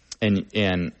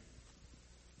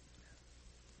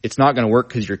it's not going to work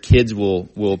because your kids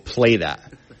will play that.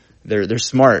 They're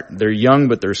smart. They're young,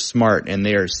 but they're smart, and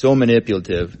they are so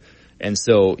manipulative. And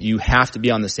so you have to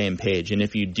be on the same page. And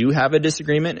if you do have a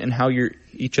disagreement in how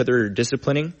each other are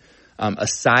disciplining,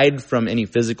 aside from any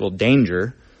physical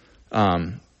danger,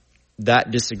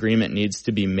 that disagreement needs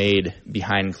to be made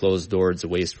behind closed doors,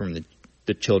 away from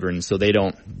the children, so they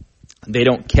don't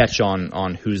catch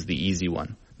on who's the easy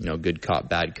one. Good cop,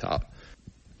 bad cop.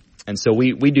 And so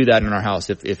we do that in our house.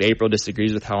 If April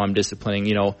disagrees with how I'm disciplining,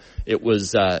 it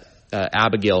was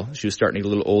Abigail. She was starting to get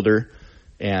a little older,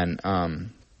 and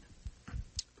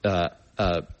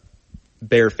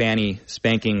bare fanny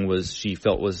spanking she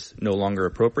felt was no longer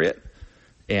appropriate.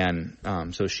 And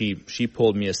so she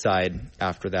pulled me aside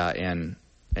after that and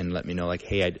let me know, like,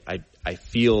 hey, I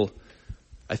feel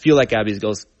like Abby's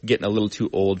getting a little too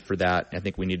old for that. I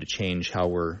think we need to change how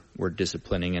we're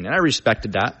disciplining. And I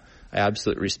respected that. I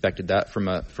absolutely respected that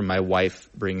from my wife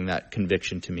bringing that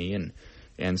conviction to me.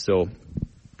 And so,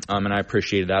 and I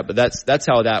appreciated that. But that's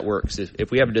how that works. If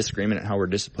we have a disagreement on how we're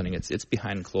disciplining, it's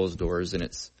behind closed doors, and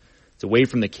it's away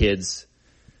from the kids.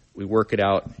 We work it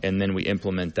out, and then we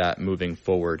implement that moving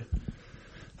forward.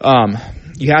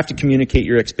 You have to communicate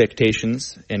your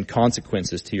expectations and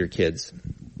consequences to your kids.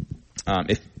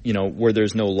 If where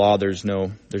there's no law, there's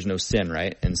no sin,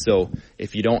 right? And so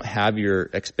if you don't have your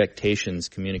expectations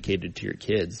communicated to your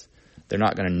kids, they're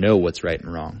not going to know what's right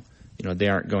and wrong. They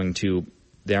aren't going to.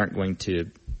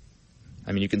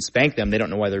 I mean, you can spank them; they don't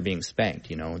know why they're being spanked.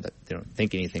 That they don't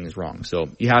think anything is wrong. So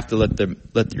you have to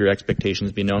let your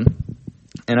expectations be known.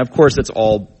 And of course, it's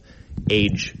all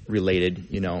age related.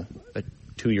 A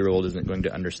 2-year-old isn't going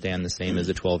to understand the same as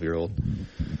a 12-year-old.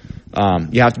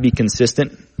 You have to be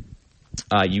consistent.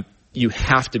 You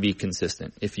have to be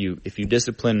consistent. If you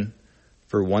discipline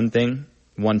for one thing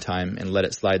one time and let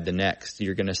it slide the next,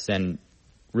 you're going to send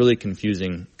really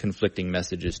conflicting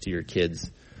messages to your kids.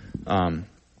 And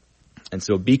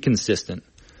so be consistent.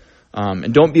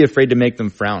 And don't be afraid to make them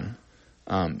frown.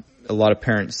 A lot of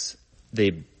parents,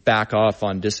 they back off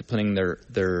on disciplining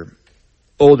their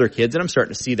older kids, and I'm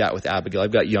starting to see that with Abigail.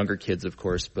 I've got younger kids, of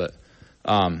course, but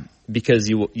because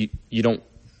you don't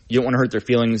want to hurt their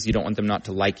feelings, you don't want them not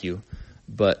to like you.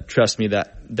 But trust me,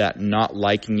 that not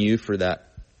liking you for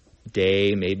that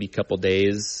day, maybe couple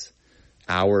days,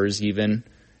 hours even,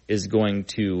 is going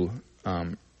to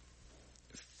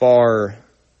far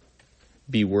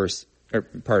be worse. Or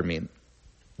pardon me,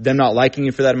 them not liking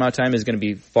you for that amount of time is going to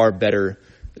be far better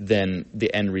than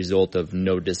the end result of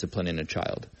no discipline in a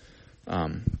child.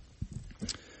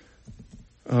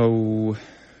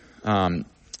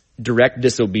 Direct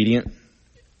disobedience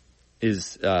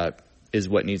is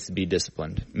what needs to be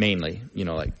disciplined mainly.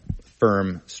 Like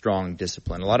firm, strong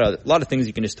discipline. A lot of things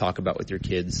you can just talk about with your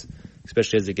kids,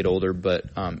 especially as they get older. But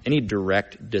any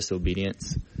direct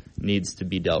disobedience needs to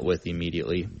be dealt with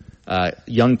immediately.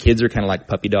 Young kids are kind of like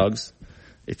puppy dogs.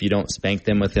 If you don't spank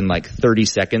them within like 30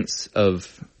 seconds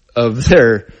of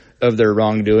their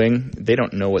wrongdoing, they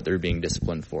don't know what they're being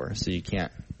disciplined for. So you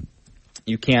can't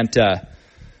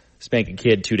spank a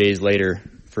kid 2 days later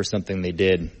for something they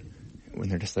did when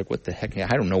they're just like, what the heck?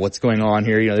 I don't know what's going on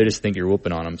here. They just think you're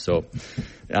whooping on them. So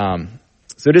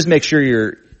just make sure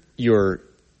you're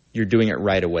doing it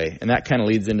right away. And that kind of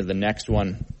leads into the next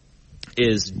one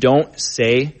is don't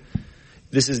say,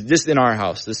 this is in our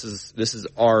house. This is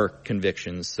our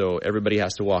convictions. So everybody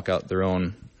has to walk out their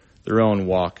own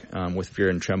walk with fear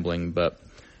and trembling. But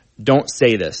don't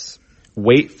say this.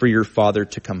 Wait for your father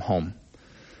to come home.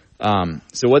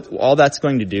 So what all that's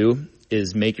going to do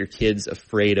is make your kids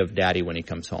afraid of daddy when he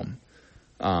comes home.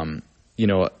 And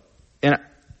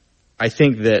I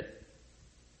think that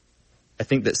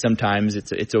sometimes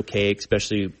it's okay,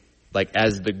 especially like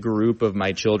as the group of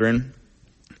my children,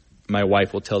 my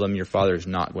wife will tell them your father is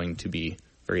not going to be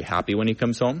very happy when he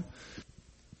comes home.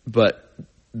 But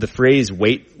the phrase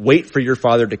wait for your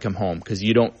father to come home, because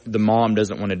the mom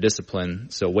doesn't want to discipline,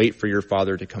 so wait for your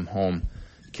father to come home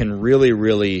can really,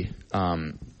 really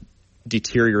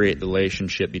deteriorate the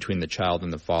relationship between the child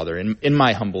and the father. In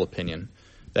my humble opinion,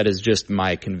 that is just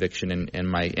my conviction and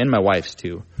my wife's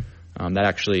too. That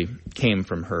actually came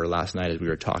from her last night as we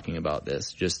were talking about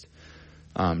this. Just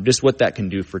what that can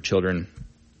do for children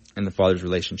and the father's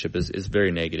relationship is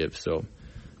very negative. So,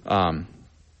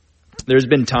 there's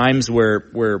been times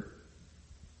where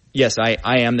yes, I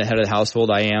am the head of the household.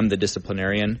 I am the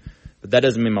disciplinarian. But that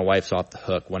doesn't mean my wife's off the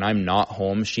hook. When I'm not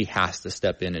home, she has to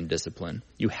step in and discipline.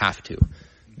 You have to.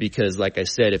 Because like I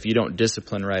said, if you don't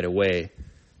discipline right away,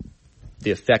 the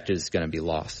effect is going to be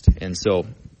lost. And so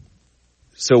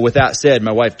with that said,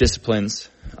 my wife disciplines,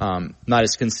 not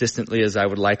as consistently as I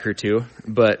would like her to,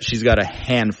 but she's got a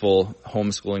handful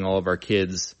homeschooling all of our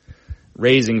kids,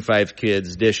 raising 5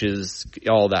 kids, dishes,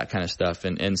 all that kind of stuff.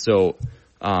 And so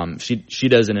she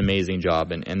does an amazing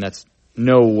job, and that's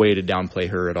no way to downplay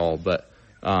her at all, but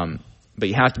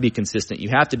you have to be consistent. You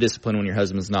have to discipline when your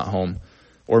husband's not home,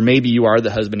 or maybe you are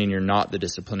the husband and you're not the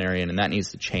disciplinarian, and that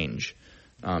needs to change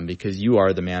because you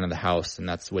are the man of the house, and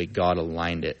that's the way God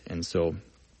aligned it. And so,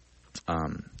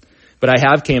 but I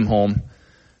have came home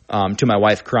to my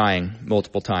wife crying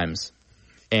multiple times,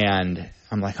 and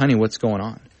I'm like, honey, what's going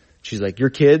on? She's like, your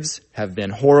kids have been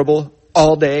horrible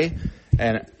all day,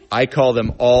 and I call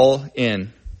them all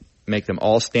in. make them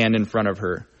all stand in front of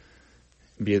her.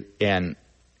 And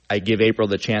I give April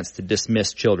the chance to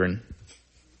dismiss children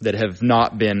that have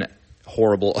not been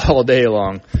horrible all day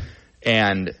long.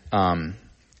 And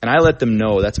I let them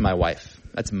know that's my wife.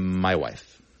 That's my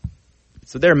wife.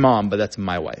 So they're mom, but that's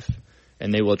my wife.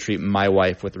 And they will treat my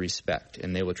wife with respect.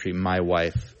 And they will treat my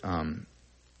wife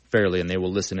fairly. And they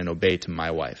will listen and obey to my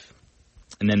wife.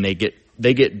 And then they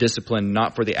get disciplined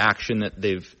not for the action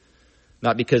that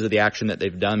not because of the action that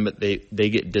they've done, but they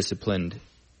get disciplined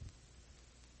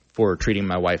for treating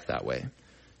my wife that way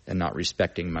and not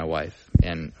respecting my wife.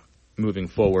 And moving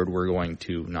forward, we're going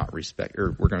to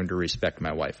respect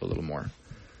my wife a little more.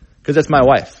 Because that's my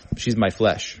wife. She's my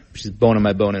flesh. She's bone of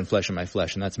my bone and flesh of my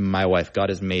flesh. And that's my wife. God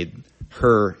has made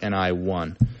her and I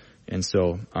one. And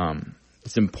so,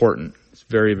 it's important. It's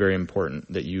very, very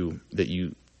important that you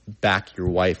back your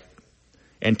wife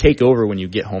and take over when you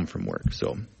get home from work.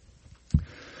 So,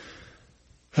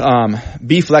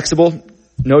 be flexible.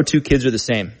 No two kids are the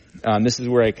same. This is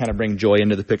where I kind of bring Joy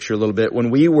into the picture a little bit.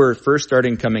 When we were first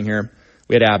starting coming here,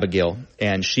 we had Abigail,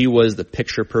 and she was the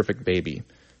picture perfect baby.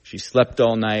 She slept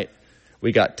all night.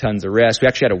 We got tons of rest. We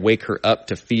actually had to wake her up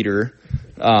to feed her.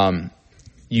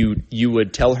 You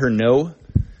would tell her no,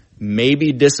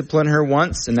 maybe discipline her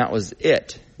once, and that was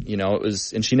it.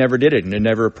 And she never did it, and it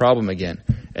never a problem again.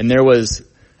 And I'm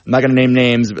not going to name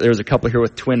names, but there was a couple here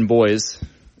with twin boys.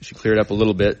 She cleared up a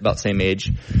little bit, about the same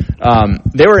age.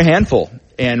 They were a handful,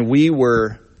 and we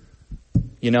were,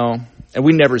 and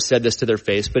we never said this to their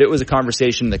face, but it was a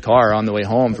conversation in the car on the way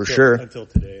home for sure. Until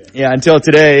today. Yeah, until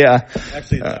today, yeah.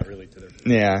 Actually, not really to their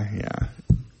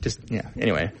face. Yeah.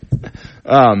 Anyway.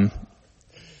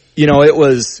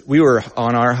 We were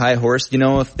on our high horse.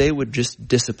 If they would just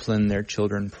discipline their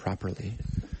children properly,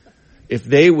 if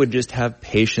they would just have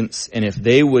patience, and if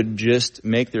they would just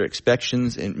make their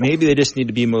expectations, and maybe they just need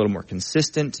to be a little more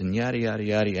consistent, and yada, yada,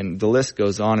 yada, and the list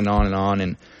goes on and on and on,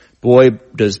 and boy,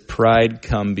 does pride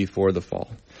come before the fall.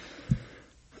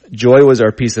 Joy was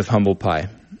our piece of humble pie.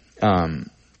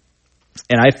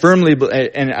 And I firmly,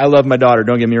 and I love my daughter,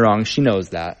 don't get me wrong, she knows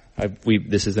that.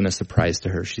 This isn't a surprise to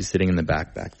her. She's sitting in the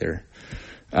back there.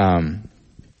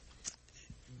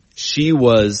 She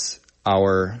was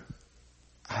our,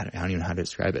 I don't even know how to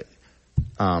describe it,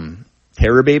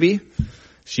 terror baby.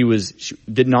 She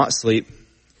did not sleep,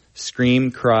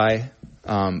 scream, cry,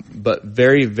 but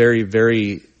very, very,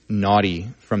 very naughty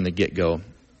from the get-go.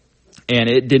 And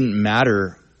it didn't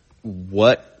matter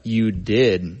what you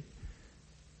did.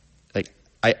 Like,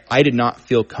 I did not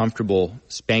feel comfortable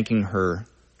spanking her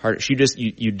hard.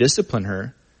 You discipline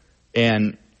her,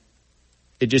 and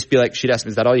it'd just be like, she'd ask me,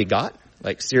 is that all you got?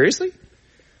 Like, seriously?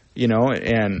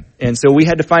 And so we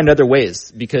had to find other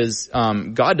ways, because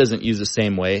God doesn't use the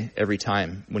same way every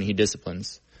time when he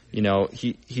disciplines.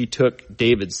 He took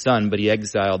David's son, but he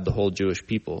exiled the whole Jewish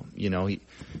people.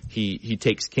 He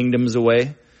takes kingdoms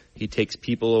away. He takes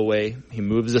people away. He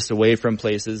moves us away from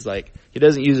places. Like, he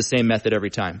doesn't use the same method every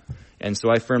time. And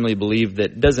so I firmly believe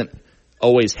that it doesn't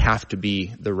always have to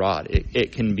be the rod.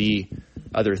 It can be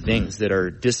other things that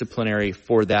are disciplinary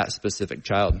for that specific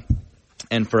child.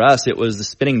 And for us, it was the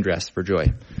spinning dress for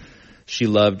Joy. She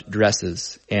loved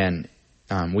dresses, and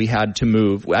we had to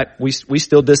move. We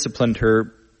still disciplined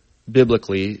her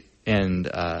biblically,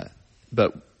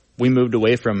 but we moved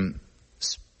away from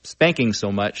spanking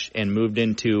so much and moved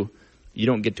into, you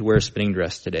don't get to wear a spinning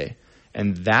dress today.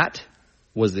 And that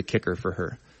was the kicker for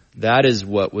her. That is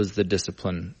what was the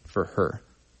discipline for her,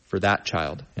 for that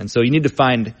child. And so you need to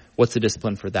find what's the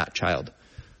discipline for that child,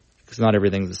 because not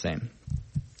everything's the same.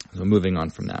 So moving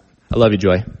on from that. I love you,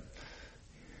 Joy.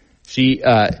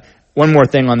 One more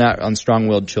thing on that, on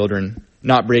strong-willed children,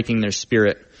 not breaking their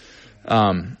spirit.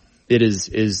 It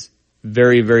is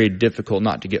very, very difficult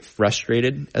not to get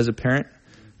frustrated as a parent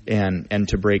and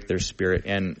to break their spirit.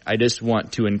 And I just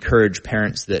want to encourage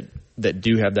parents that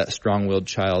do have that strong-willed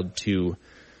child to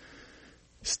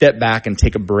step back and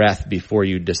take a breath before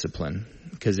you discipline.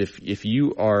 Because if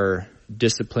you are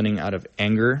disciplining out of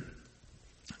anger,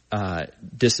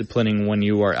 disciplining when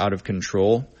you are out of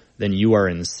control, then you are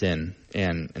in sin,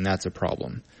 and that's a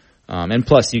problem. And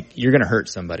plus, you're going to hurt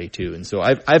somebody too. And so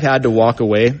I've had to walk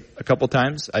away a couple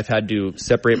times. I've had to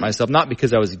separate myself, not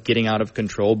because I was getting out of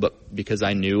control, but because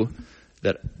I knew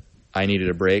that I needed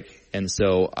a break. And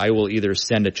so I will either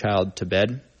send a child to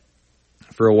bed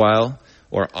for a while,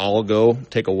 or I'll go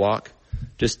take a walk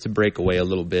just to break away a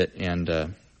little bit and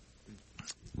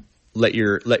let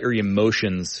your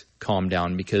emotions calm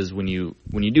down. Because when you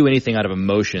do anything out of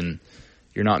emotion,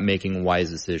 you're not making wise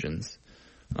decisions.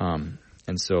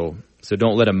 And so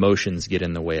don't let emotions get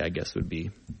in the way, I guess would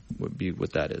be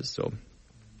what that is. So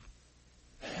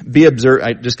Be observant.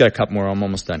 I just got a couple more. I'm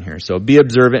almost done here. So be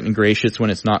observant and gracious when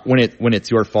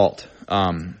it's your fault.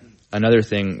 Another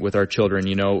thing with our children,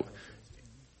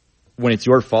 when it's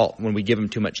your fault, when we give them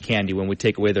too much candy, when we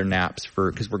take away their naps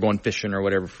because we're going fishing or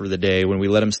whatever for the day, when we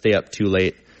let them stay up too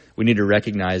late, we need to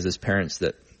recognize as parents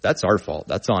that that's our fault.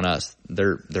 That's on us.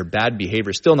 Their bad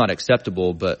behavior is still not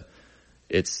acceptable, but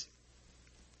it's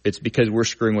because we're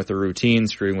screwing with their routine,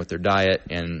 screwing with their diet,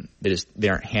 and they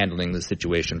aren't handling the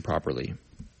situation properly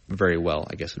very well,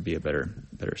 I guess would be a better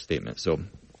statement. So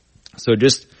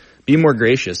just be more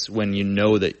gracious when you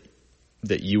know that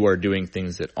you are doing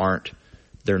things that aren't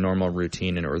their normal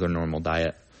routine or their normal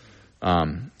diet.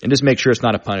 And just make sure it's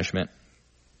not a punishment.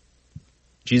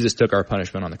 Jesus took our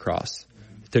punishment on the cross.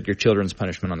 He took your children's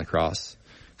punishment on the cross.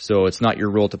 So it's not your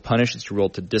role to punish, it's your role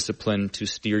to discipline, to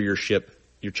steer your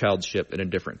child's ship in a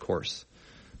different course.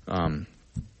 And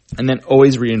then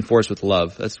always reinforce with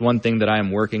love. That's one thing that I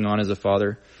am working on as a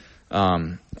father.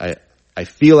 I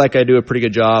feel like I do a pretty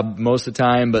good job most of the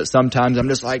time, but sometimes I'm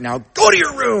just like, now go to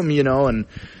your room, and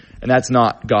that's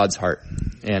not God's heart.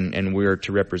 And we're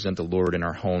to represent the Lord in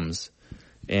our homes.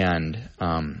 And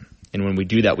when we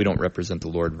do that, we don't represent the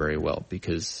Lord very well,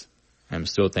 because I'm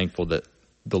so thankful that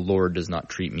the Lord does not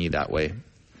treat me that way.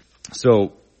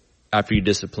 So after you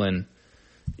discipline,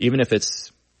 even if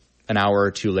it's an hour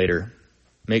or two later,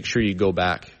 make sure you go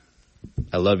back.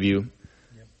 I love you.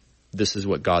 Yep. This is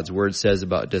what God's word says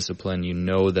about discipline. You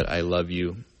know that I love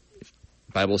you.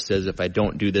 The Bible says if I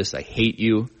don't do this, I hate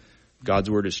you. God's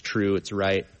word is true. It's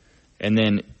right. And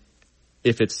then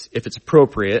if it's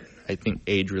appropriate, I think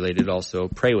age related also,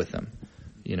 pray with them.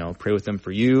 Pray with them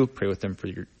for you, pray with them for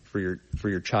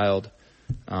your child.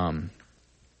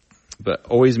 But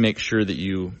always make sure that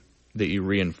you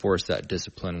reinforce that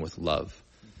discipline with love.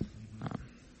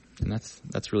 And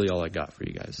that's really all I got for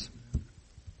you guys.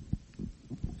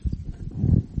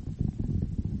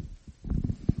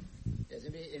 Does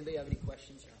anybody have any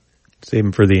questions? Save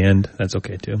them for the end. That's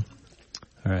okay too.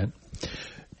 All right.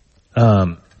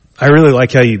 I really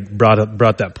like how you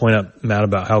brought that point up, Matt,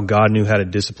 about how God knew how to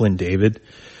discipline David.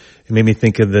 It made me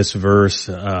think of this verse.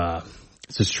 It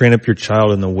says, train up your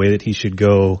child in the way that he should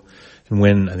go. And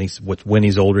when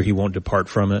he's older, he won't depart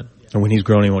from it. Or when he's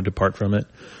grown, he won't depart from it.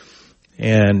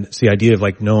 And it's the idea of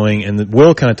like knowing, and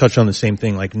Will kind of touched on the same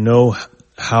thing, like know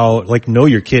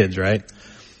your kids, right?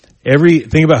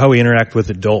 Think about how we interact with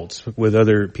adults, with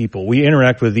other people. We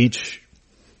interact with each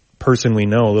person we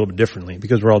know a little bit differently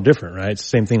because we're all different, right? It's the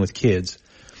same thing with kids.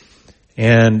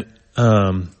 And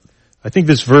I think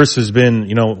this verse has been,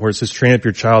 where it says train up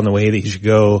your child in the way that he should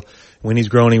go. When he's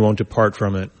grown, he won't depart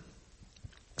from it.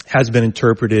 Has been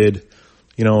interpreted,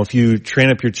 if you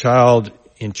train up your child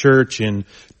in church and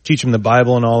teach him the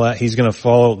Bible and all that, he's going to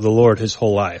follow the Lord his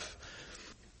whole life.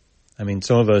 I mean,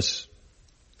 some of us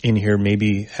in here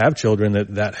maybe have children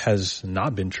that has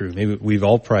not been true. Maybe we've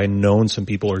all probably known some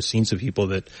people or seen some people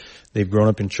that they've grown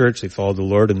up in church, they follow the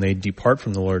Lord, and they depart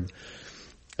from the Lord.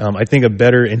 I think a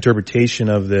better interpretation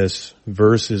of this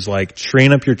verse is like,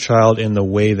 train up your child in the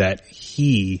way that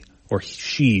he or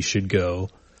she should go,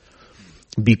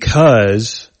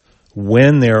 because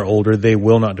when they're older, they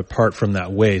will not depart from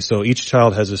that way. So each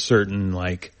child has a certain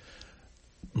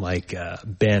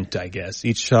bent, I guess.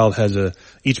 Each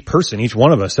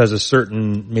one of us has a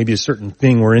certain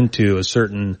thing we're into, a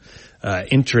certain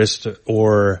interest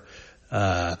or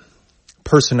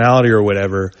personality or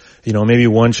whatever. Maybe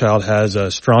one child has a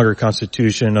stronger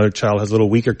constitution, another child has a little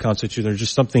weaker constitution. There's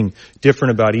just something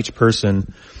different about each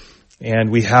person, and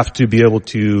we have to be able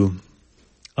to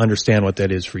understand what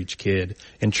that is for each kid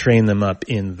and train them up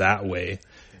in that way.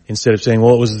 Instead of saying,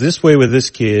 well, it was this way with this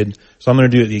kid, so I'm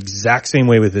going to do it the exact same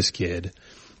way with this kid.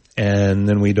 And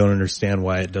then we don't understand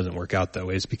why it doesn't work out that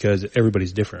way. It's because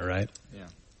everybody's different, right? Yeah.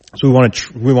 So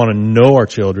we want to know our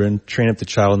children, train up the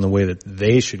child in the way that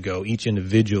they should go, each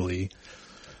individually,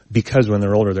 because when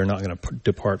they're older, they're not going to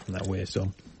depart from that way.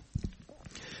 So,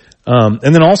 and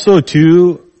then also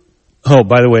too,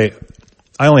 by the way,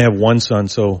 I only have one son,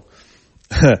 so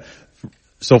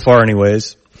far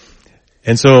anyways.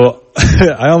 And so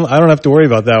I don't have to worry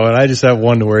about that one. I just have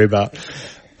one to worry about.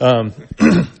 And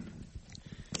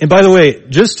by the way,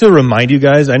 just to remind you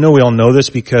guys, I know we all know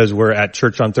this because we're at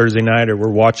church on Thursday night or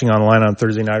we're watching online on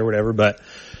Thursday night or whatever, but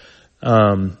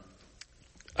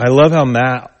I love how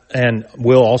Matt and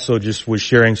Will also just was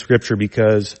sharing scripture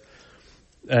because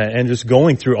and just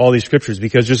going through all these scriptures,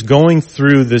 because just going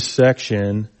through this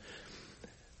section,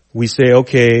 we say,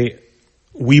 okay,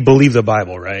 we believe the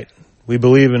Bible, right? We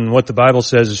believe in what the Bible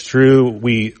says is true.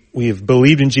 We have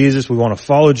believed in Jesus. We want to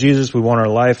follow Jesus. We want our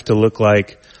life to look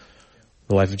like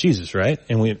the life of Jesus, right?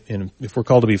 And if we're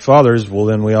called to be fathers, well,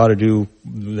 then we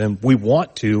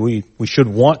should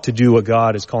want to do what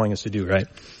God is calling us to do, right?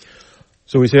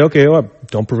 So we say, okay, well,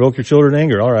 don't provoke your children to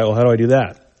anger. All right, well, how do I do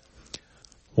that?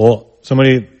 Well,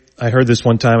 I heard this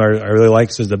one time I really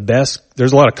like, says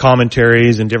there's a lot of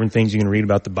commentaries and different things you can read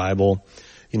about the Bible.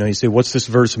 You say, what's this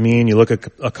verse mean? You look at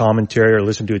a commentary or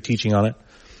listen to a teaching on it.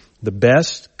 The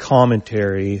best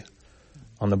commentary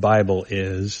on the Bible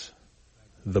is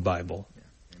the Bible.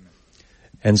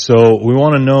 And so we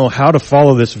want to know how to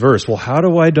follow this verse. Well, how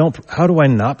do I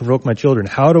not provoke my children?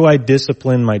 How do I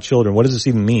discipline my children? What does this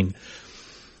even mean?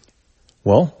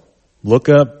 Well, look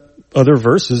up other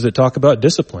verses that talk about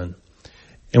discipline.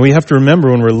 And we have to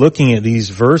remember when we're looking at these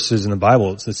verses in the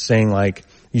Bible, it's saying like,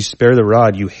 you spare the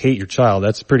rod, you hate your child.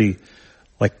 That's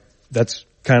that's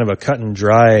kind of a cut and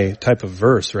dry type of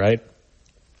verse, right?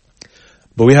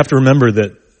 But we have to remember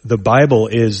that the Bible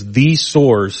is the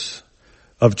source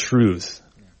of truth.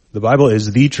 The Bible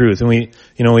is the truth. And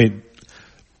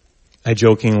I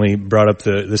jokingly brought up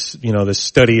this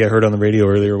study I heard on the radio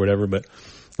earlier or whatever, but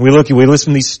we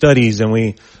listen to these studies and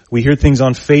we hear things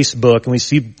on Facebook and we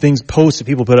see things posted,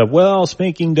 people put up, well,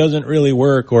 spanking doesn't really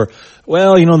work, or,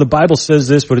 well, the Bible says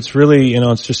this, but it's really,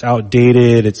 it's just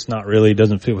outdated. It's not really,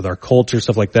 doesn't fit with our culture,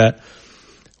 stuff like that.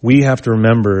 We have to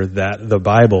remember that the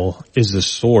Bible is the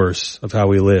source of how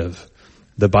we live.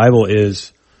 The Bible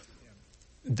is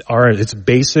it's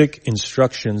basic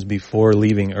instructions before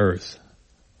leaving earth.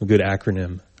 A good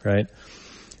acronym, right?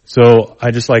 So I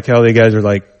just like how the guys are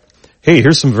like, hey,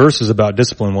 here's some verses about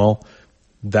discipline. Well,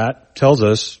 that tells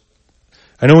us,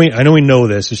 I know we know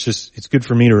this. It's good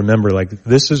for me to remember, like,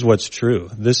 this is what's true.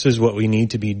 This is what we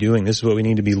need to be doing. This is what we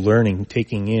need to be learning,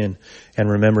 taking in,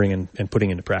 and remembering and putting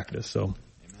into practice. So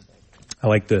I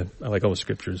like all the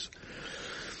scriptures.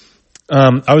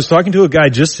 I was talking to a guy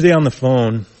just today on the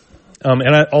phone,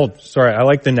 I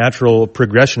like the natural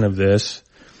progression of this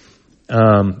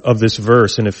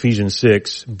verse in Ephesians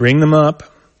 6.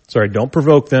 Don't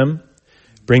provoke them.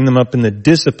 Bring them up in the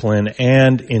discipline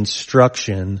and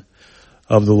instruction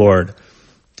of the Lord.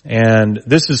 And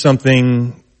this is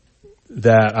something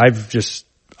that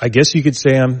I guess you could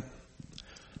say I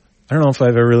don't know if I've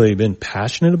ever really been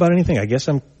passionate about anything. I guess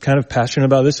I'm kind of passionate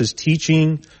about this, is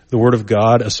teaching the Word of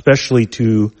God, especially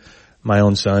to my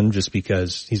own son, just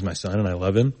because he's my son and I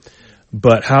love him.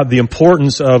 But how the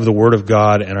importance of the Word of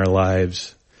God in our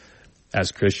lives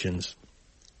as Christians.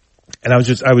 And I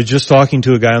was just talking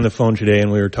to a guy on the phone today,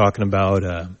 and we were talking about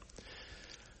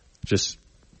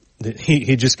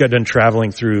he just got done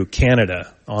traveling through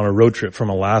Canada on a road trip from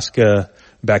Alaska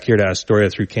back here to Astoria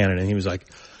through Canada, and he was like,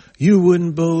 you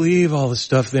wouldn't believe all the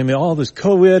stuff they made, all this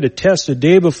COVID. We had to test the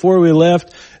day before we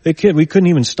left. We couldn't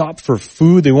even stop for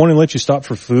food. They won't even let you stop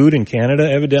for food in Canada,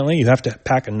 evidently. You have to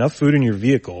pack enough food in your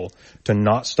vehicle to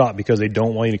not stop because they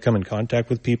don't want you to come in contact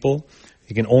with people.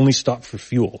 You can only stop for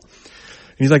fuel.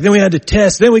 And he's like, then we had to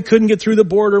test, then we couldn't get through the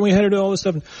border, and we had to do all this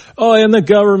stuff. And the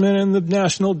government and the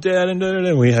national debt,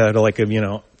 and we had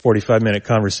 45-minute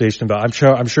conversation about,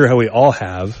 I'm sure how we all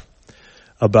have,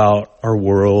 about our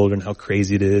world and how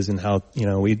crazy it is and how,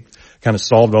 we kind of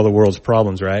solved all the world's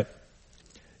problems, right?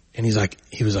 And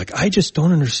he was like, I just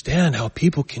don't understand how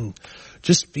people can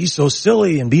just be so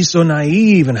silly and be so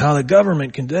naive, and how the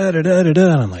government can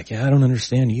da-da-da-da-da. And I'm like, yeah, I don't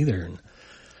understand either. And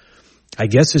I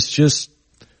guess it's just,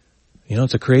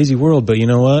 it's a crazy world, but you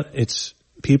know what?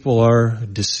 People are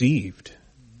deceived.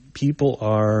 People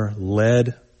are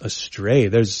led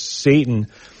astray. Satan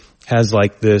has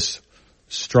this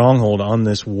stronghold on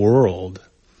this world.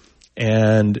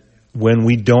 And when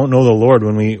we don't know the Lord,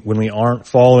 when we aren't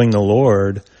following the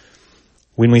Lord,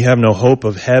 when we have no hope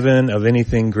of heaven, of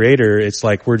anything greater, it's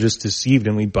like we're just deceived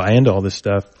and we buy into all this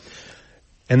stuff.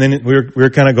 And then we're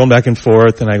kind of going back and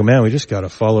forth, and I go, man, we just got to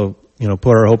follow, put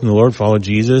our hope in the Lord, follow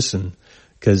Jesus, and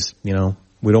because, we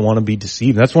don't want to be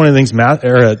deceived. That's one of the things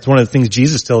it's one of the things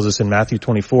Jesus tells us in Matthew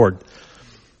 24.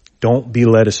 Don't be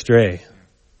led astray.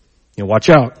 Watch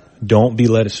out. Don't be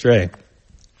led astray.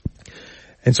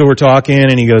 And so we're talking,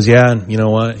 and he goes, yeah, and you know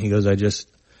what? He goes,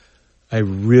 I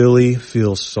really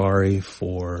feel sorry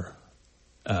for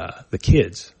the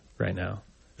kids right now.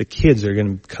 The kids are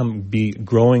going to be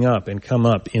growing up and come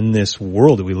up in this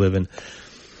world that we live in.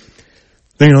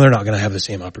 They're not going to have the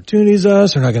same opportunities as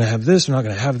us. They're not going to have this. They're not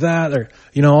going to have that. Or,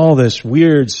 all this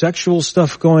weird sexual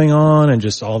stuff going on, and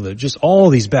just all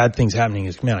these bad things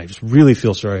happening. Man, I just really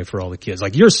feel sorry for all the kids.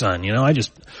 Like your son,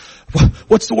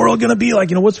 what's the world going to be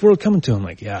like? What's the world coming to? I'm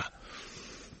like, yeah,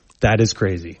 that is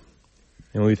crazy.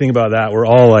 And when we think about that, we're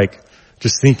all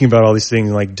just thinking about all these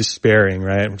things, despairing,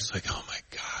 right? I'm just like, oh my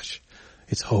gosh,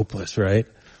 it's hopeless, right?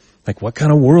 Like, what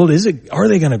kind of world are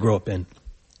they going to grow up in?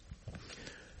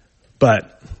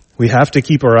 But we have to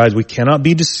keep our eyes. We cannot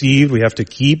be deceived. We have to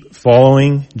keep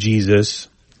following Jesus.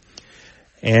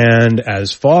 And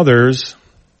as fathers,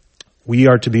 we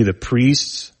are to be the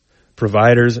priests,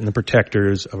 providers, and the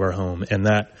protectors of our home. And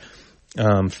that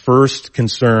first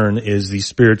concern is the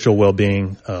spiritual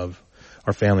well-being of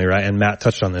our family, right? And Matt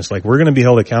touched on this. Like, we're going to be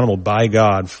held accountable by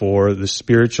God for the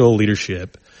spiritual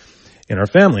leadership in our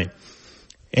family.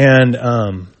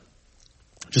 And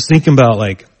just thinking about,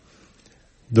 like,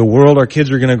 the world our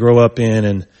kids are going to grow up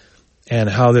in, and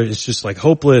how it's just like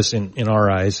hopeless in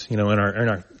our eyes, in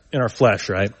our flesh,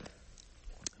 right?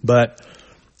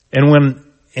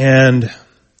 And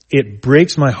it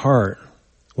breaks my heart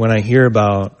when I hear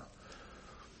about,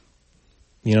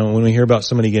 when we hear about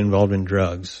somebody getting involved in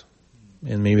drugs,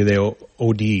 and maybe they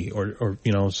OD, or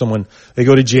someone, they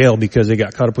go to jail because they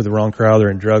got caught up with the wrong crowd,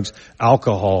 they're in drugs,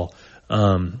 alcohol,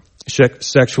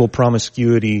 sexual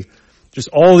promiscuity, just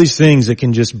all these things that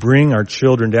can just bring our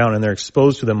children down, and they're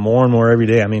exposed to them more and more every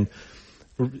day. I mean,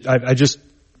 I just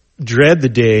dread the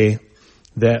day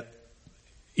that,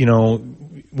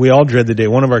 we all dread the day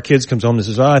one of our kids comes home and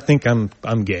says, I think I'm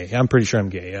gay. I'm pretty sure I'm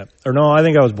gay. Yeah. Or no, I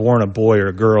think I was born a boy or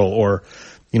a girl, or,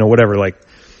 whatever. Like,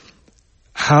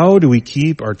 how do we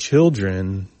keep our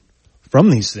children from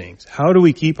these things? How do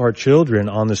we keep our children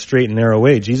on the straight and narrow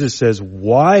way? Jesus says,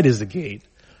 wide is the gate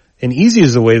and easy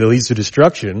is the way that leads to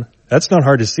destruction. That's not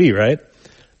hard to see, right?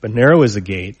 But narrow is the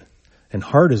gate and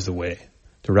hard is the way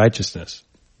to righteousness.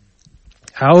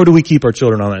 How do we keep our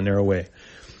children on that narrow way?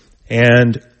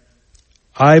 And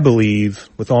I believe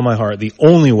with all my heart, the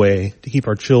only way to keep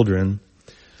our children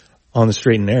on the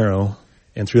straight and narrow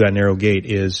and through that narrow gate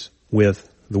is with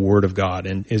the Word of God,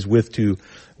 and is with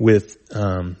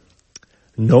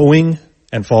knowing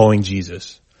and following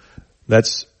Jesus.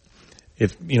 That's,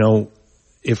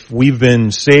 if we've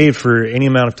been saved for any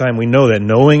amount of time, we know that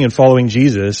knowing and following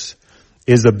Jesus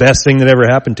is the best thing that ever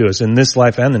happened to us in this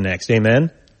life and the next.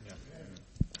 Amen?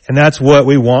 And that's what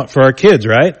we want for our kids,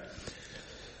 right?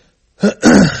 So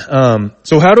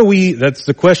that's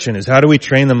the question, is how do we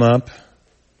train them up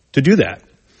to do that?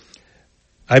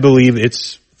 I believe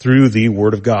it's through the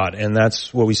Word of God, and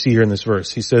that's what we see here in this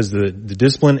verse. He says the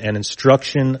discipline and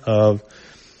instruction of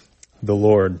the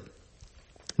Lord.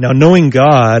 Now, knowing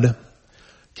God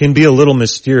can be a little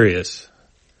mysterious.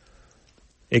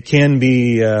 It can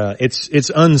be,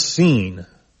 it's unseen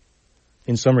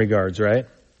in some regards, right?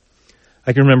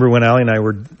 I can remember when Allie and I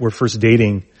were first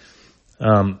dating,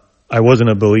 I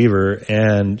wasn't a believer,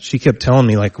 and she kept telling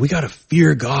me, like, we gotta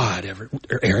fear God,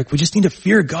 Eric, we just need to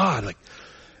fear God.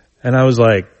 And I was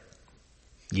like,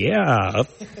 yeah,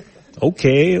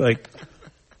 okay, like,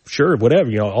 sure,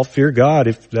 whatever, I'll fear God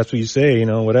if that's what you say,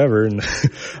 whatever. And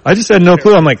I just had no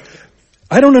clue. I'm like,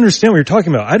 I don't understand what you're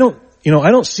talking about. I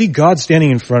don't see God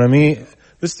standing in front of me.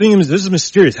 This is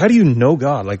mysterious. How do you know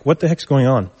God? Like, what the heck's going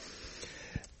on?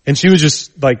 And she was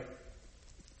just felt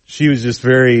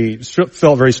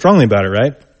very strongly about it,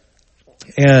 right?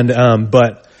 And,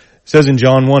 but it says in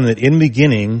John 1 that in the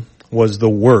beginning was the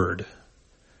Word.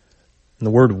 And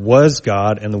the Word was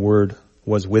God, and the Word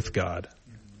was with God.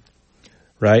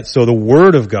 Right? So the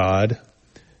Word of God,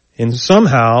 and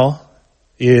somehow,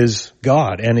 is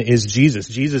God, and is Jesus.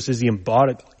 Jesus is the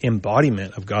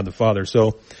embodiment of God the Father.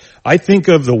 So I think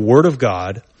of the Word of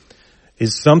God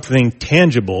as something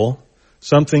tangible,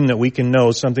 something that we can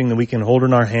know, something that we can hold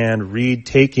in our hand, read,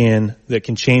 take in, that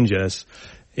can change us,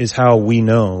 is how we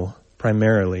know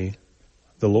primarily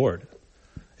the Lord.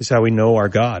 Is how we know our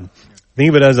God. Think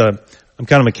of it as I'm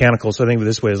kind of mechanical, so I think of it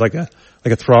this way, as like a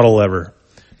throttle lever.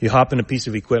 You hop in a piece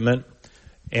of equipment,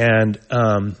 and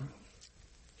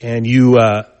you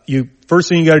first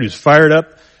thing you gotta do is fire it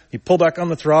up, you pull back on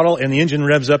the throttle, and the engine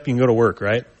revs up, you can go to work,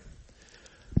 right?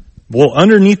 Well,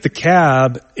 underneath the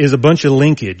cab is a bunch of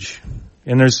linkage.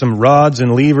 And there's some rods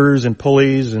and levers and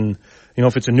pulleys, and,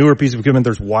 if it's a newer piece of equipment,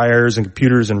 there's wires and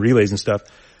computers and relays and stuff.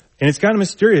 And it's kind of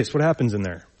mysterious what happens in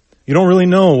there. You don't really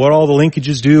know what all the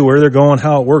linkages do, where they're going,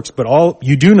 how it works, but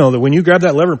you do know that when you grab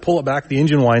that lever and pull it back, the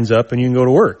engine winds up and you can go to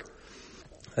work.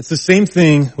 That's the same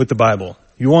thing with the Bible.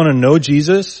 You want to know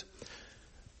Jesus?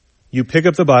 You pick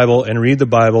up the Bible and read the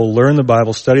Bible, learn the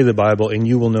Bible, study the Bible, and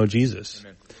you will know Jesus.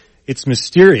 Amen. It's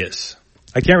mysterious.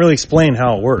 I can't really explain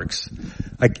how it works.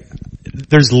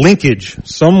 There's linkage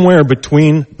somewhere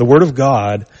between the Word of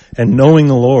God and knowing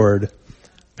the Lord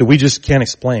that we just can't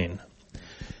explain.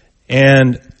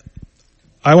 And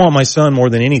I want my son more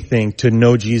than anything to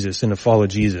know Jesus and to follow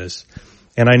Jesus.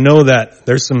 And I know that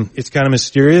it's kind of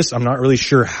mysterious. I'm not really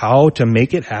sure how to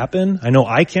make it happen. I know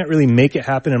I can't really make it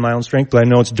happen in my own strength, but I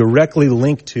know it's directly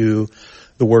linked to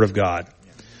the Word of God.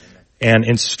 And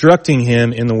instructing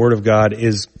him in the Word of God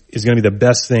is going to be the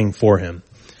best thing for him.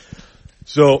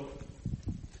 So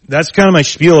that's kind of my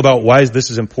spiel about why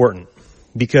this is important.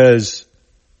 Because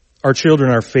our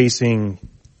children are facing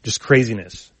just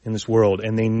craziness in this world,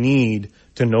 and they need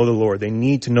to know the Lord. They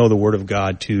need to know the Word of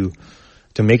God to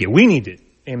make it. We need it.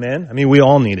 Amen? I mean, we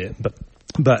all need it,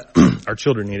 but our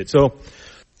children need it. So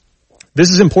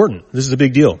this is important. This is a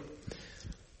big deal.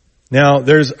 Now,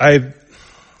 I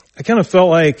kind of felt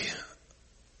like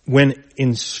when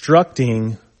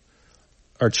instructing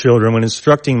our children, when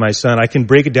instructing my son, I can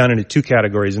break it down into two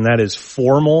categories, and that is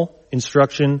formal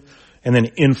instruction and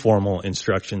then informal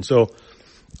instruction. So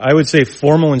I would say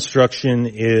formal instruction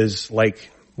is like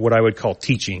what I would call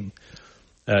teaching.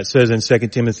 It says in 2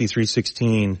 Timothy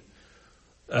 3:16,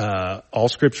 all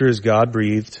scripture is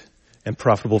God-breathed and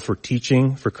profitable for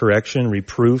teaching, for correction,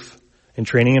 reproof, and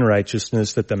training in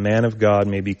righteousness, that the man of God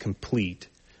may be complete,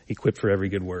 equipped for every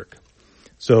good work.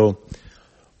 So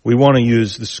we want to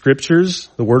use the scriptures,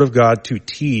 the Word of God, to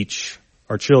teach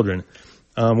our children.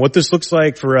 What this looks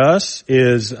like for us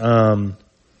is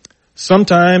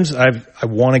sometimes I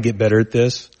want to get better at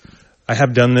this. I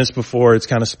have done this before. It's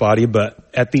kind of spotty, but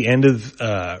at the end of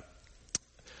the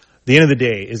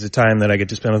day is the time that I get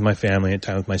to spend with my family and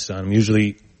time with my son. I'm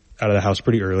usually out of the house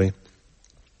pretty early.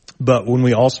 But when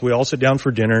we all sit down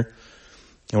for dinner,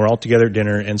 and we're all together at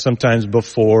dinner, and sometimes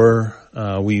before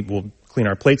we will clean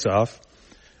our plates off,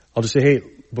 I'll just say, hey,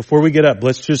 before we get up,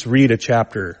 let's just read a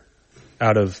chapter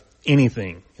out of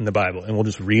anything in the Bible. And we'll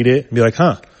just read it and be like,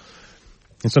 huh.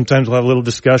 And sometimes we'll have a little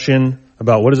discussion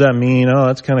about what does that mean? Oh,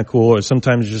 that's kind of cool. Or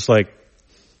sometimes just like,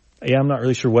 yeah, I'm not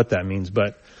really sure what that means.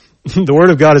 But the Word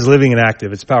of God is living and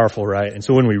active. It's powerful, right? And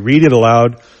so when we read it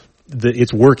aloud,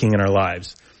 it's working in our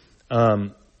lives.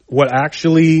 What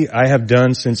actually I have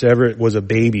done since Everett was a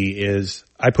baby is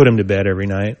I put him to bed every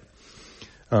night.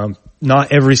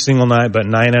 Not every single night, but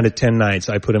 9 out of 10 nights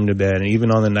I put him to bed. And even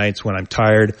on the nights when I'm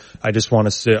tired, I just want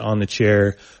to sit on the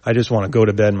chair. I just want to go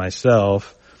to bed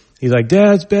myself. He's like,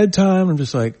 Dad, it's bedtime. I'm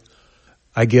just like,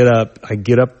 I get up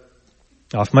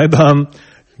off my bum,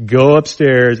 go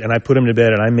upstairs, and I put him to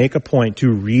bed. And I make a point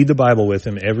to read the Bible with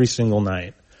him every single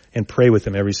night and pray with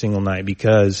him every single night,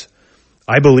 because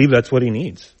I believe that's what he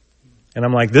needs. And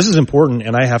I'm like, this is important,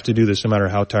 and I have to do this no matter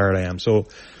how tired I am. So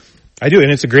I do,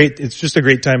 and it's just a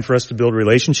great time for us to build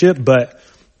relationship. But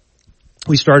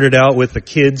we started out with a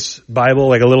kid's Bible,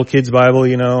 like a little kid's Bible,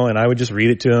 and I would just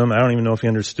read it to him. I don't even know if he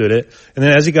understood it. And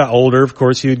then as he got older, of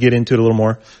course, he would get into it a little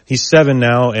more. He's 7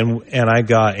 now, and I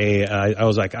got I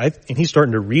was like, and he's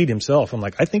starting to read himself. I'm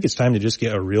like, I think it's time to just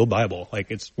get a real Bible.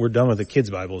 Like we're done with the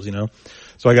kids' Bibles,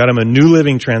 So I got him a New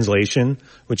Living Translation,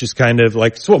 which is kind of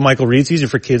like, it's what Michael reads, easier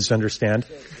for kids to understand.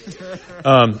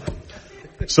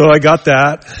 So I got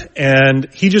that, and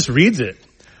he just reads it.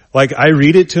 Like I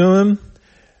read it to him,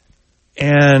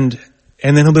 and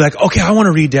then he'll be like, okay, I want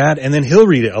to read, Dad. And then he'll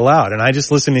read it aloud, and I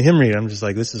just listen to him read it. I'm just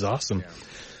like, this is awesome. Yeah.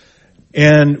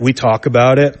 And we talk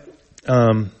about it,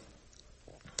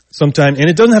 sometime, and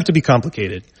it doesn't have to be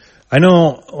complicated. I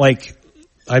know, like,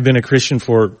 I've been a Christian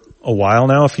for a while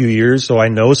now, a few years, so I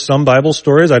know some Bible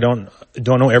stories. I don't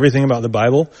know everything about the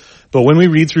Bible. But when we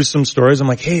read through some stories, I'm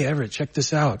like, hey, Everett, check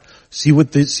this out. See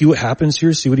what happens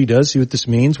here. See what he does. See what this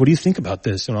means. What do you think about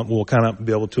this? And we'll kind of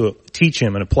be able to teach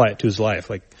him and apply it to his life,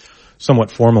 like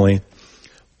somewhat formally.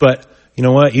 But you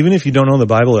know what? Even if you don't know the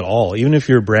Bible at all, even if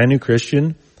you're a brand new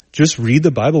Christian, just read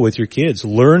the Bible with your kids.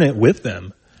 Learn it with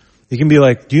them. You can be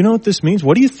like, do you know what this means?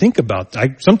 What do you think about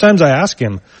that? Sometimes I ask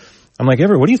him, I'm like,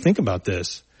 Everett, what do you think about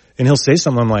this? And he'll say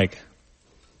something. I'm like,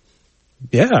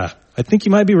 yeah, I think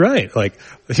you might be right. Like,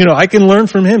 I can learn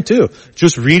from him too.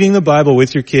 Just reading the Bible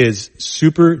with your kids,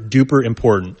 super duper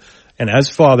important. And as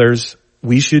fathers,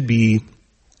 we should be,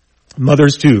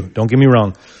 mothers too, don't get me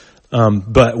wrong.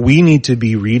 But we need to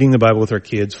be reading the Bible with our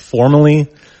kids formally,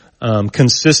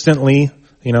 consistently.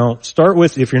 Start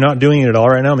with, if you're not doing it at all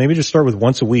right now, maybe just start with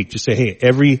once a week. Just say, hey,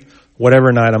 every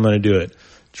whatever night I'm going to do it.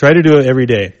 Try to do it every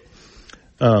day.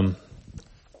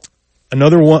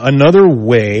 Another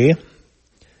way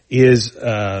is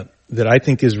that I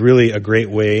think is really a great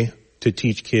way to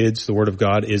teach kids the Word of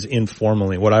God is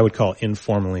informally, what I would call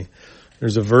informally.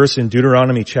 There's a verse in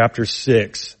Deuteronomy chapter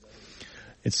 6.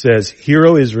 It says, Hear,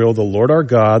 O Israel, the Lord our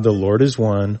God, the Lord is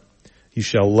one. You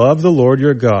shall love the Lord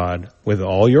your God with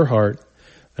all your heart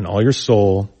and all your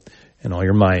soul and all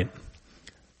your might.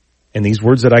 And these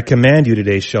words that I command you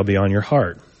today shall be on your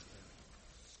heart.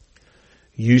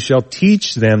 You shall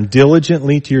teach them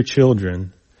diligently to your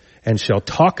children, and shall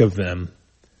talk of them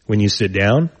when you sit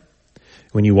down,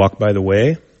 when you walk by the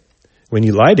way, when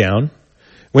you lie down,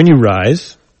 when you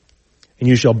rise, and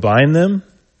you shall bind them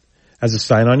as a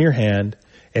sign on your hand,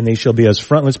 and they shall be as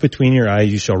frontlets between your eyes.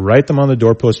 You shall write them on the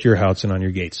doorpost of your house and on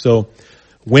your gates. So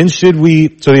when should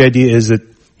we, so the idea is that,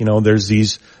 there's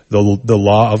the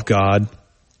law of God.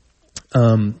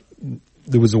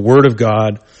 There was a word of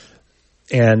God,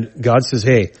 and God says,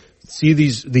 hey, see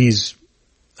these, the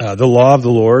law of the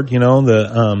Lord, it's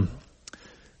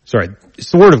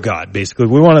the word of God, basically.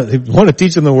 We want to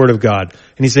teach them the word of God.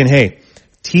 And he's saying, hey,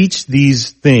 teach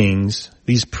these things,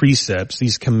 these precepts,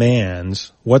 these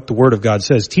commands, what the word of God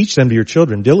says. Teach them to your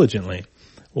children diligently.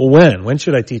 Well, when? When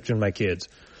should I teach them to my kids?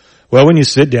 Well, when you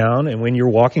sit down and when you're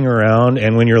walking around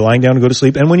and when you're lying down to go to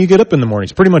sleep and when you get up in the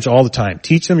mornings, pretty much all the time.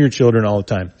 Teach them your children all the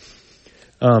time.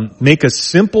 Make a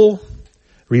simple,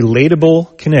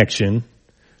 relatable connection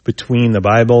between the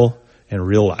Bible and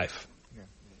real life.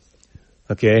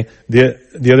 Okay?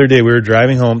 The other day we were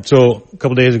driving home. So a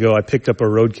couple days ago I picked up a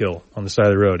roadkill on the side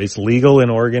of the road. It's legal in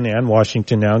Oregon and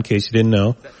Washington now, in case you didn't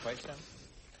know. Is that twice now?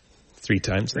 3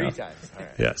 times now. 3 times. All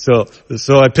right. Yeah.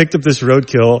 So I picked up this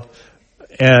roadkill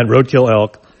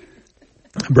elk,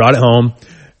 brought it home,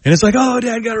 and it's like, oh,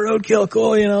 Dad got a roadkill,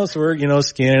 cool, so we're,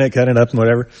 skinning it, cutting it up and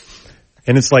whatever.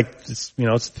 And it's like, it's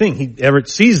a thing. Everett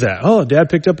sees that. Oh, Dad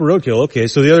picked up a roadkill. Okay.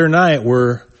 So the other night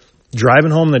we're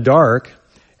driving home in the dark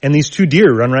and these 2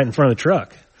 deer run right in front of the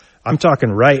truck. I'm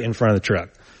talking right in front of the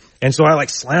truck. And so I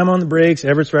slam on the brakes.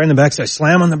 Everett's right in the back. So I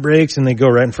slam on the brakes and they go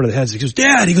right in front of the heads. He goes,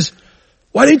 Dad,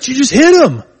 why didn't you just hit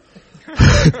him?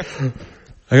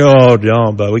 I go, oh,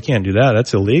 no, but we can't do that.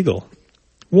 That's illegal.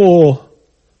 Well,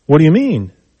 what do you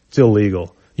mean it's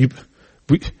illegal? You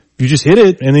just hit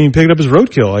it and then you pick it up as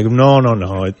roadkill. I go,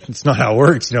 no. It's not how it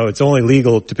works. It's only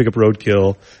legal to pick up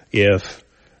roadkill if,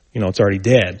 it's already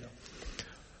dead.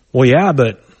 Well, yeah,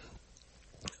 but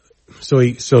so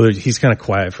he's kind of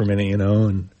quiet for a minute,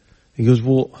 and he goes,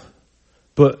 well,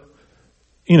 but,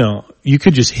 you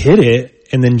could just hit it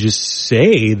and then just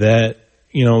say that,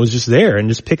 it was just there and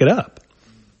just pick it up.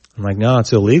 I'm like, no,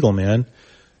 it's illegal, man.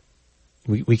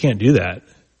 We can't do that.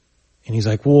 And he's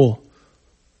like, well,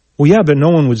 yeah, but no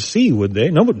one would see, would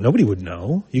they? Nobody would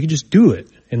know. You could just do it.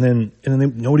 And then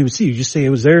nobody would see. You just say it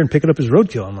was there and pick it up as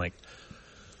roadkill. I'm like,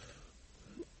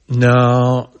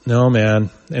 no, man.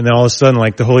 And then all of a sudden,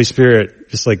 the Holy Spirit,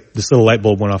 just this little light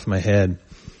bulb went off in my head.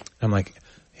 I'm like,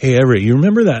 hey, Everett, you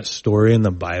remember that story in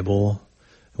the Bible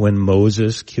when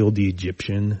Moses killed the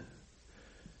Egyptian? And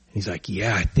he's like,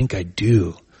 yeah, I think I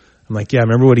do. I'm like, yeah,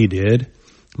 remember what he did?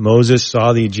 Moses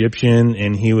saw the Egyptian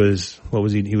and he was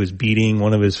beating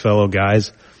one of his fellow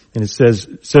guys. And it says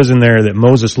in there that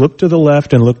Moses looked to the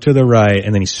left and looked to the right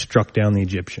and then he struck down the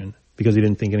Egyptian because he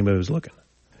didn't think anybody was looking.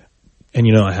 And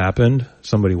you know what happened?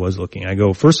 Somebody was looking. I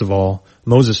go, first of all,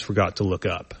 Moses forgot to look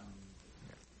up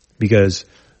because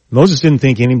Moses didn't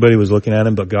think anybody was looking at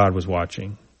him, but God was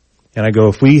watching. And I go,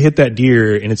 if we hit that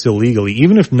deer and it's illegally,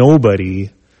 even if nobody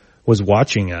was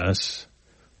watching us,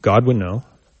 God would know.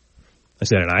 I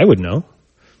said, and I would know.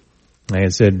 I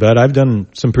had said, but I've done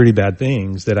some pretty bad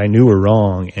things that I knew were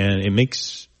wrong, and it made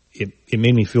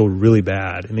me feel really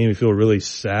bad. It made me feel really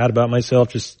sad about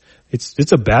myself.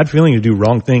 It's a bad feeling to do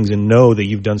wrong things and know that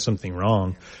you've done something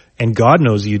wrong. And God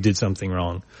knows that you did something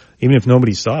wrong, even if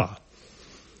nobody saw.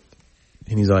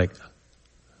 And he's like,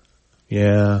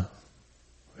 yeah,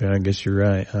 I guess you're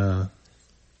right. And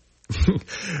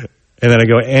then I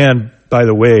go, and by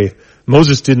the way,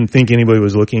 Moses didn't think anybody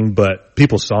was looking, but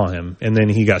people saw him. And then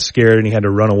he got scared and he had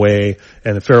to run away,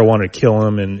 and the Pharaoh wanted to kill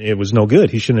him, and it was no good.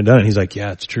 He shouldn't have done it. He's like,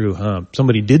 yeah, it's true, huh?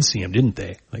 Somebody did see him, didn't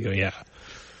they? I go, yeah.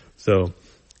 So,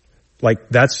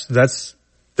 that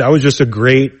was just a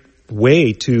great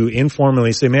way to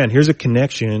informally say, man, here's a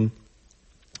connection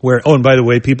where, oh, and by the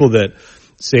way, people that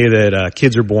say that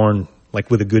kids are born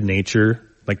with a good nature,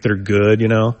 they're good,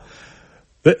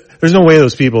 but there's no way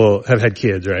those people have had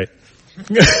kids, right?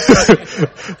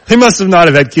 They must have not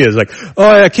have had kids.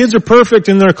 Oh yeah, kids are perfect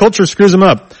and their culture screws them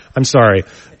up. I'm sorry,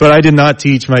 but I did not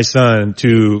teach my son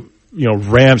to,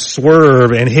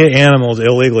 swerve and hit animals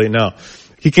illegally. No,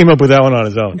 he came up with that one on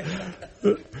his own.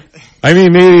 I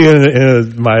mean, maybe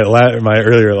in my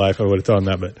earlier life I would have taught him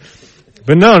that,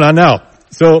 but no, not now.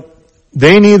 So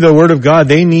they need the Word of God.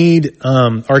 They need,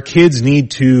 our kids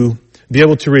need to be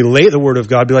able to relate the Word of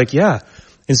God. Be like, yeah.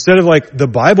 Instead of the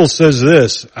Bible says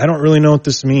this, I don't really know what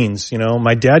this means.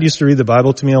 My dad used to read the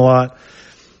Bible to me a lot,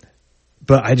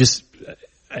 but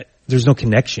there's no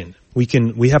connection.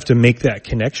 We have to make that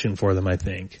connection for them, I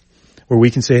think, where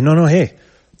we can say, no, hey,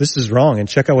 this is wrong, and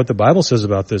check out what the Bible says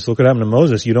about this. Look what happened to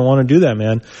Moses. You don't want to do that,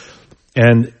 man.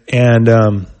 And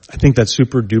I think that's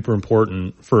super duper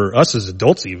important for us as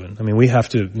adults even. I mean, we have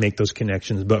to make those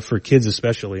connections, but for kids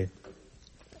especially.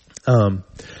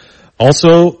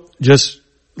 Also, just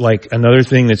like another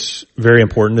thing that's very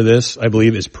important to this, I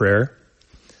believe, is prayer.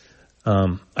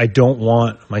 I don't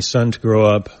want my son to grow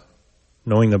up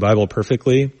knowing the Bible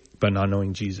perfectly, but not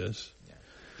knowing Jesus.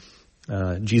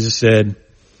 Jesus said,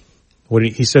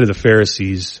 he said to the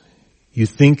Pharisees, you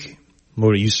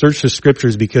search the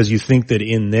scriptures because you think that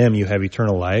in them you have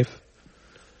eternal life,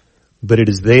 but it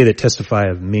is they that testify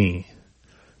of me.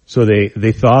 So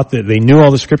they thought that they knew all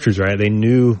the scriptures, right? They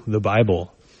knew the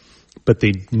Bible, but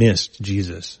they missed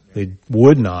Jesus. They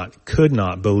could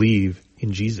not believe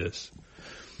in Jesus.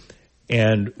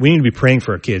 And we need to be praying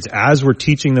for our kids. As we're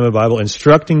teaching them the Bible,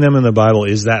 instructing them in the Bible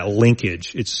is that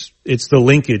linkage. It's the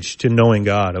linkage to knowing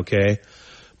God, okay?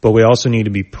 But we also need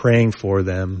to be praying for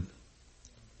them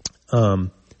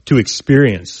to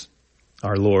experience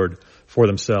our Lord for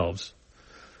themselves.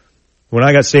 When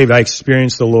I got saved, I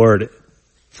experienced the Lord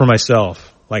for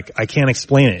myself. Like, I can't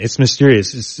explain it. It's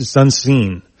mysterious. It's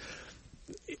unseen.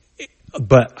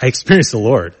 But I experienced the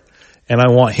Lord. And I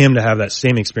want him to have that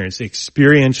same experience, the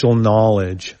experiential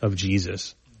knowledge of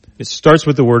Jesus. It starts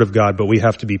with the Word of God, but we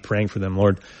have to be praying for them,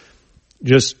 Lord.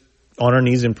 Just on our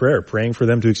knees in prayer, praying for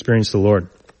them to experience the Lord.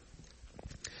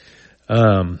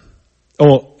 And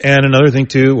another thing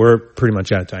too, we're pretty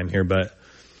much out of time here, but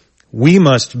we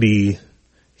must be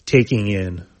taking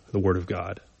in the Word of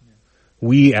God.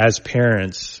 We as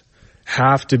parents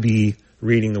have to be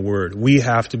reading the Word. We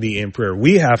have to be in prayer.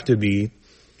 We have to be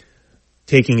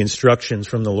taking instructions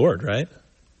from the Lord, right?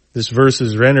 This verse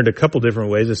is rendered a couple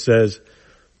different ways. It says,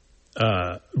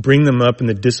 bring them up in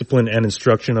the discipline and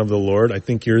instruction of the Lord. I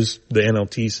think yours, the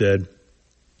NLT said,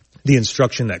 the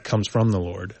instruction that comes from the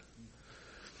Lord.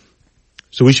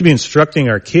 So we should be instructing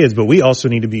our kids, but we also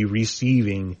need to be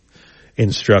receiving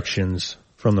instructions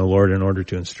from the Lord in order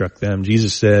to instruct them.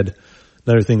 Jesus said,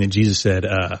 another thing that Jesus said,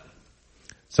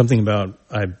 something about,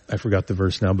 I forgot the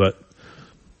verse now, but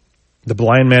the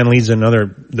blind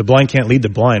can't lead the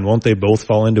blind. Won't they both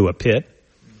fall into a pit?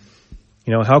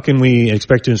 You know, how can we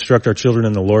expect to instruct our children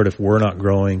in the Lord if we're not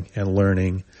growing and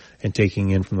learning and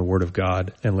taking in from the Word of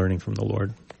God and learning from the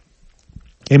Lord?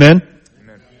 Amen?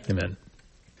 Amen. Amen.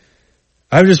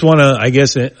 I just want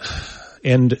to,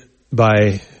 end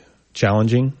by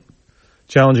challenging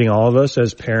all of us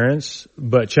as parents,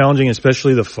 but challenging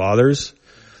especially the fathers,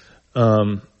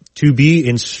 to be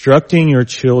instructing your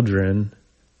children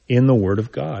in the Word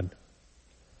of God.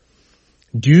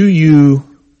 Do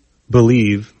you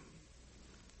believe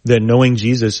that knowing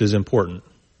Jesus is important?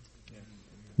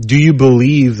 Do you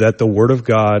believe that the Word of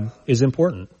God is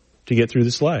important to get through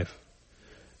this life?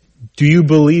 Do you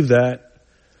believe that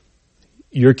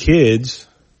your kids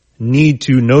need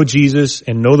to know Jesus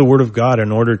and know the Word of God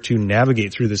in order to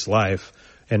navigate through this life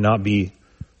and not be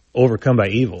overcome by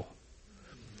evil?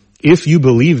 If you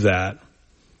believe that,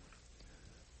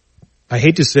 I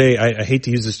hate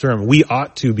to use this term, we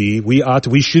should be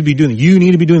doing this. You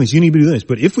need to be doing this. You need to be doing this.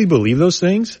 But if we believe those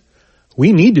things,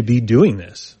 we need to be doing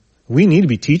this. We need to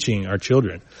be teaching our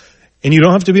children. And you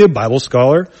don't have to be a Bible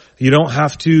scholar. You don't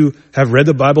have to have read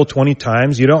the Bible 20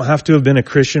 times. You don't have to have been a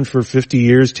Christian for 50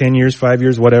 years, 10 years, 5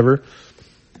 years, whatever.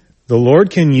 The Lord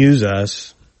can use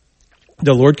us.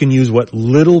 The Lord can use what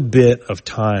little bit of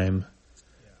time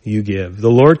you give. The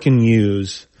Lord can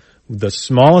use the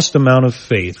smallest amount of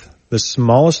faith, the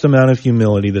smallest amount of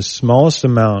humility, the smallest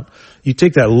amount. You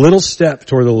take that little step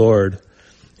toward the Lord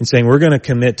and saying, we're going to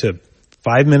commit to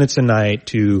 5 minutes a night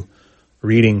to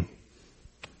reading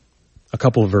a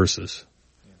couple of verses.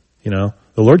 You know,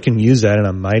 the Lord can use that in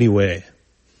a mighty way.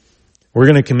 We're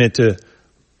going to commit to,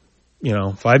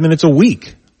 5 minutes a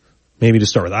week, maybe to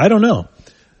start with. I don't know.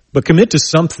 But commit to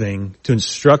something, to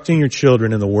instructing your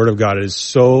children in the Word of God. It is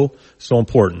so, so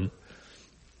important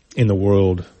in the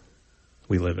world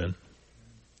we live in.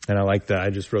 And I like that. I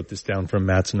just wrote this down from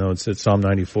Matt's notes. It's Psalm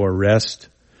 94, rest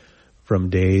from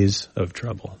days of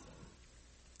trouble.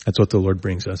 That's what the Lord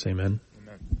brings us. Amen.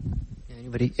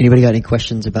 Anybody got any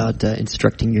questions about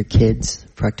instructing your kids?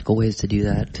 Practical ways to do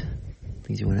that?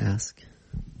 Things you want to ask?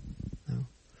 No?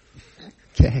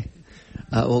 Okay.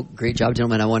 Well, great job,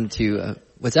 gentlemen. I wanted to,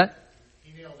 what's that?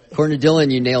 According to Dylan,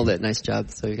 you nailed it. Nice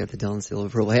job. So you got the Dylan seal of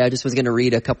approval. Hey, I just was going to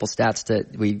read a couple stats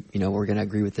that we're going to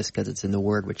agree with this because it's in the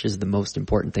Word, which is the most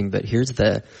important thing. But here's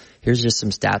just some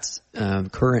stats,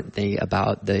 currently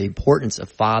about the importance of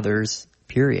fathers,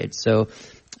 period. So,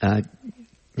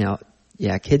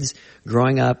 kids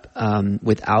growing up,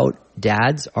 without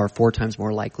dads are 4 times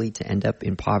more likely to end up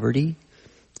in poverty.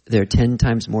 They're 10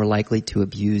 times more likely to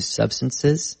abuse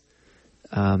substances.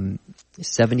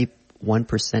 71%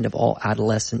 of all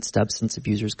adolescent substance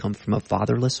abusers come from a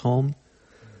fatherless home.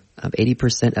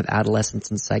 80% of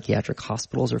adolescents in psychiatric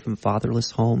hospitals are from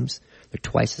fatherless homes. They're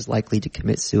twice as likely to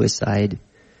commit suicide,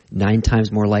 9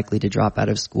 times more likely to drop out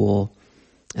of school.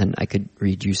 And I could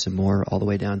read you some more all the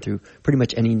way down through pretty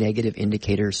much any negative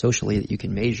indicator socially that you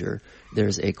can measure.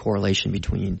 There's a correlation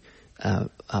between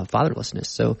fatherlessness.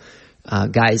 So,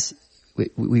 guys,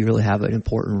 we really have an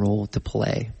important role to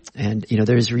play. And,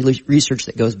 there's really research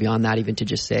that goes beyond that, even to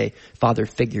just say father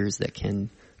figures that can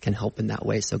help in that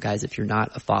way. So guys, if you're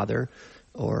not a father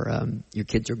or your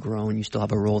kids are grown, you still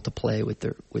have a role to play with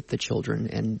the children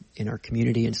and in our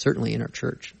community and certainly in our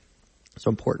church. So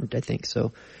important, I think.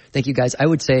 So thank you guys. I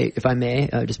would say, if I may,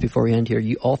 just before we end here,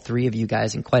 all 3 of you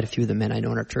guys and quite a few of the men I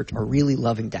know in our church are really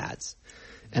loving dads.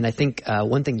 And I think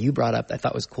one thing you brought up I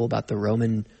thought was cool about the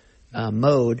Roman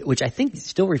mode, which I think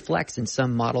still reflects in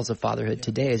some models of fatherhood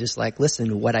today, is just like, listen,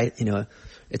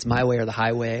 it's my way or the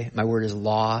highway. My word is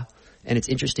law. And it's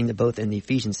interesting that both in the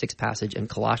Ephesians 6 passage and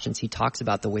Colossians, he talks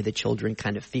about the way the children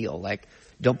kind of feel. Like,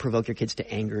 don't provoke your kids to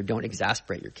anger. Don't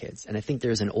exasperate your kids. And I think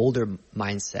there's an older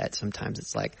mindset. Sometimes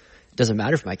it's like, it doesn't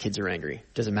matter if my kids are angry.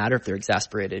 It doesn't matter if they're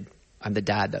exasperated. I'm the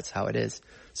dad. That's how it is.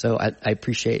 So I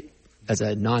appreciate, as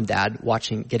a non-dad,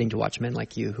 getting to watch men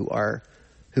like you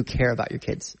who care about your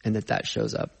kids, and that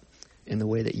shows up in the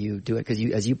way that you do it. Because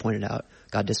as you pointed out,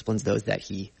 God disciplines those that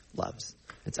he loves.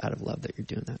 It's out of love that you're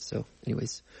doing that. So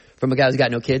anyways, from a guy who's got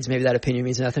no kids, maybe that opinion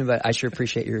means nothing, but I sure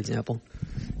appreciate your example.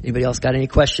 Anybody else got any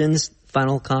questions?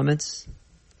 Final comments?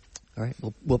 All right,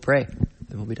 we'll pray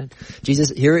and we'll be done.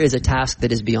 Jesus, here is a task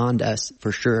that is beyond us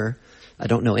for sure. I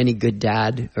don't know any good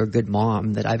dad or good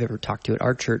mom that I've ever talked to at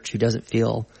our church who doesn't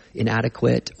feel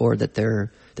inadequate or that they're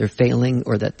failing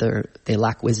or that they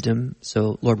lack wisdom.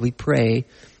 So Lord, we pray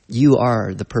you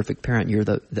are the perfect parent. You're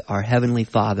our heavenly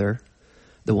Father,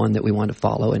 the one that we want to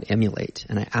follow and emulate.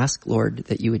 And I ask, Lord,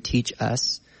 that you would teach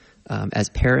us as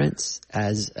parents,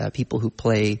 as people who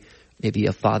play maybe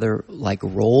a father-like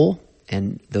role,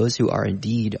 and those who are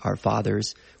indeed our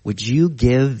fathers, would you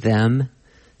give them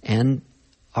and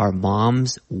our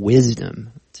moms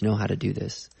wisdom to know how to do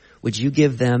this? Would you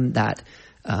give them that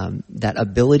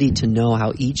ability to know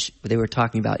how they were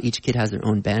talking about each kid has their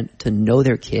own bent, to know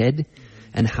their kid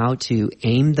and how to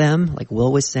aim them, like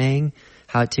Will was saying,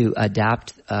 how to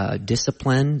adapt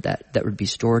discipline that would be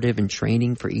restorative and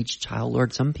training for each child.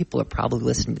 Lord, some people are probably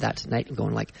listening to that tonight and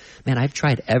going like, man, I've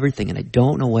tried everything and I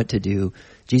don't know what to do.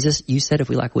 Jesus, you said if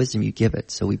we lack wisdom, you give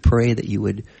it. So we pray that you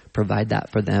would provide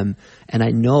that for them. And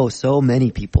I know so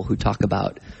many people who talk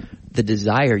about the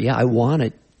desire, I want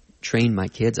to train my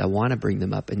kids. I want to bring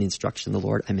them up in the instruction of the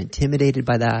Lord. I'm intimidated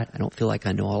by that. I don't feel like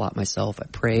I know a lot myself. I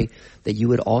pray that you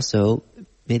would also,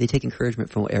 may they take encouragement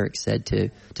from what Eric said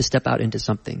to step out into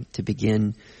something, to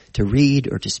begin to read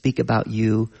or to speak about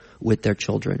you with their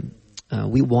children.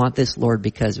 We want this, Lord,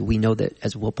 because we know that,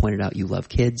 as Will pointed out, you love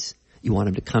kids. You want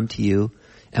them to come to you.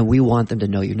 And we want them to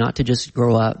know you, not to just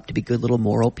grow up to be good little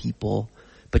moral people,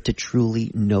 but to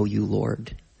truly know you,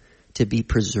 Lord, to be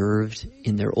preserved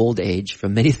in their old age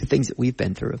from many of the things that we've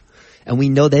been through. And we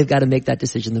know they've got to make that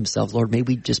decision themselves. Lord, may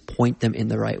we just point them in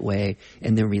the right way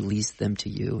and then release them to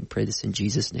you. And pray this in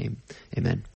Jesus' name. Amen.